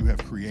is that you have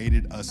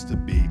created us to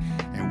be.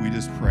 And we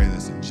just pray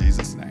this in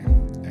Jesus' name.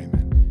 Amen.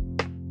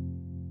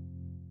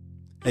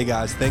 Hey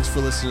guys, thanks for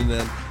listening in.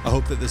 I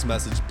hope that this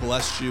message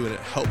blessed you and it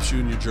helps you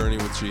in your journey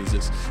with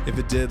Jesus. If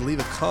it did, leave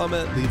a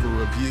comment, leave a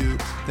review.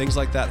 Things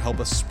like that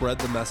help us spread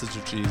the message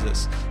of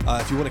Jesus.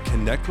 If you want to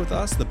connect with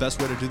us, the best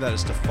way to do that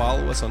is to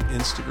follow us on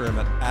Instagram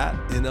at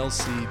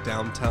NLC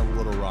Downtown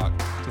Little Rock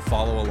to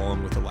follow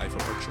along with the life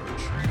of our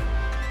church.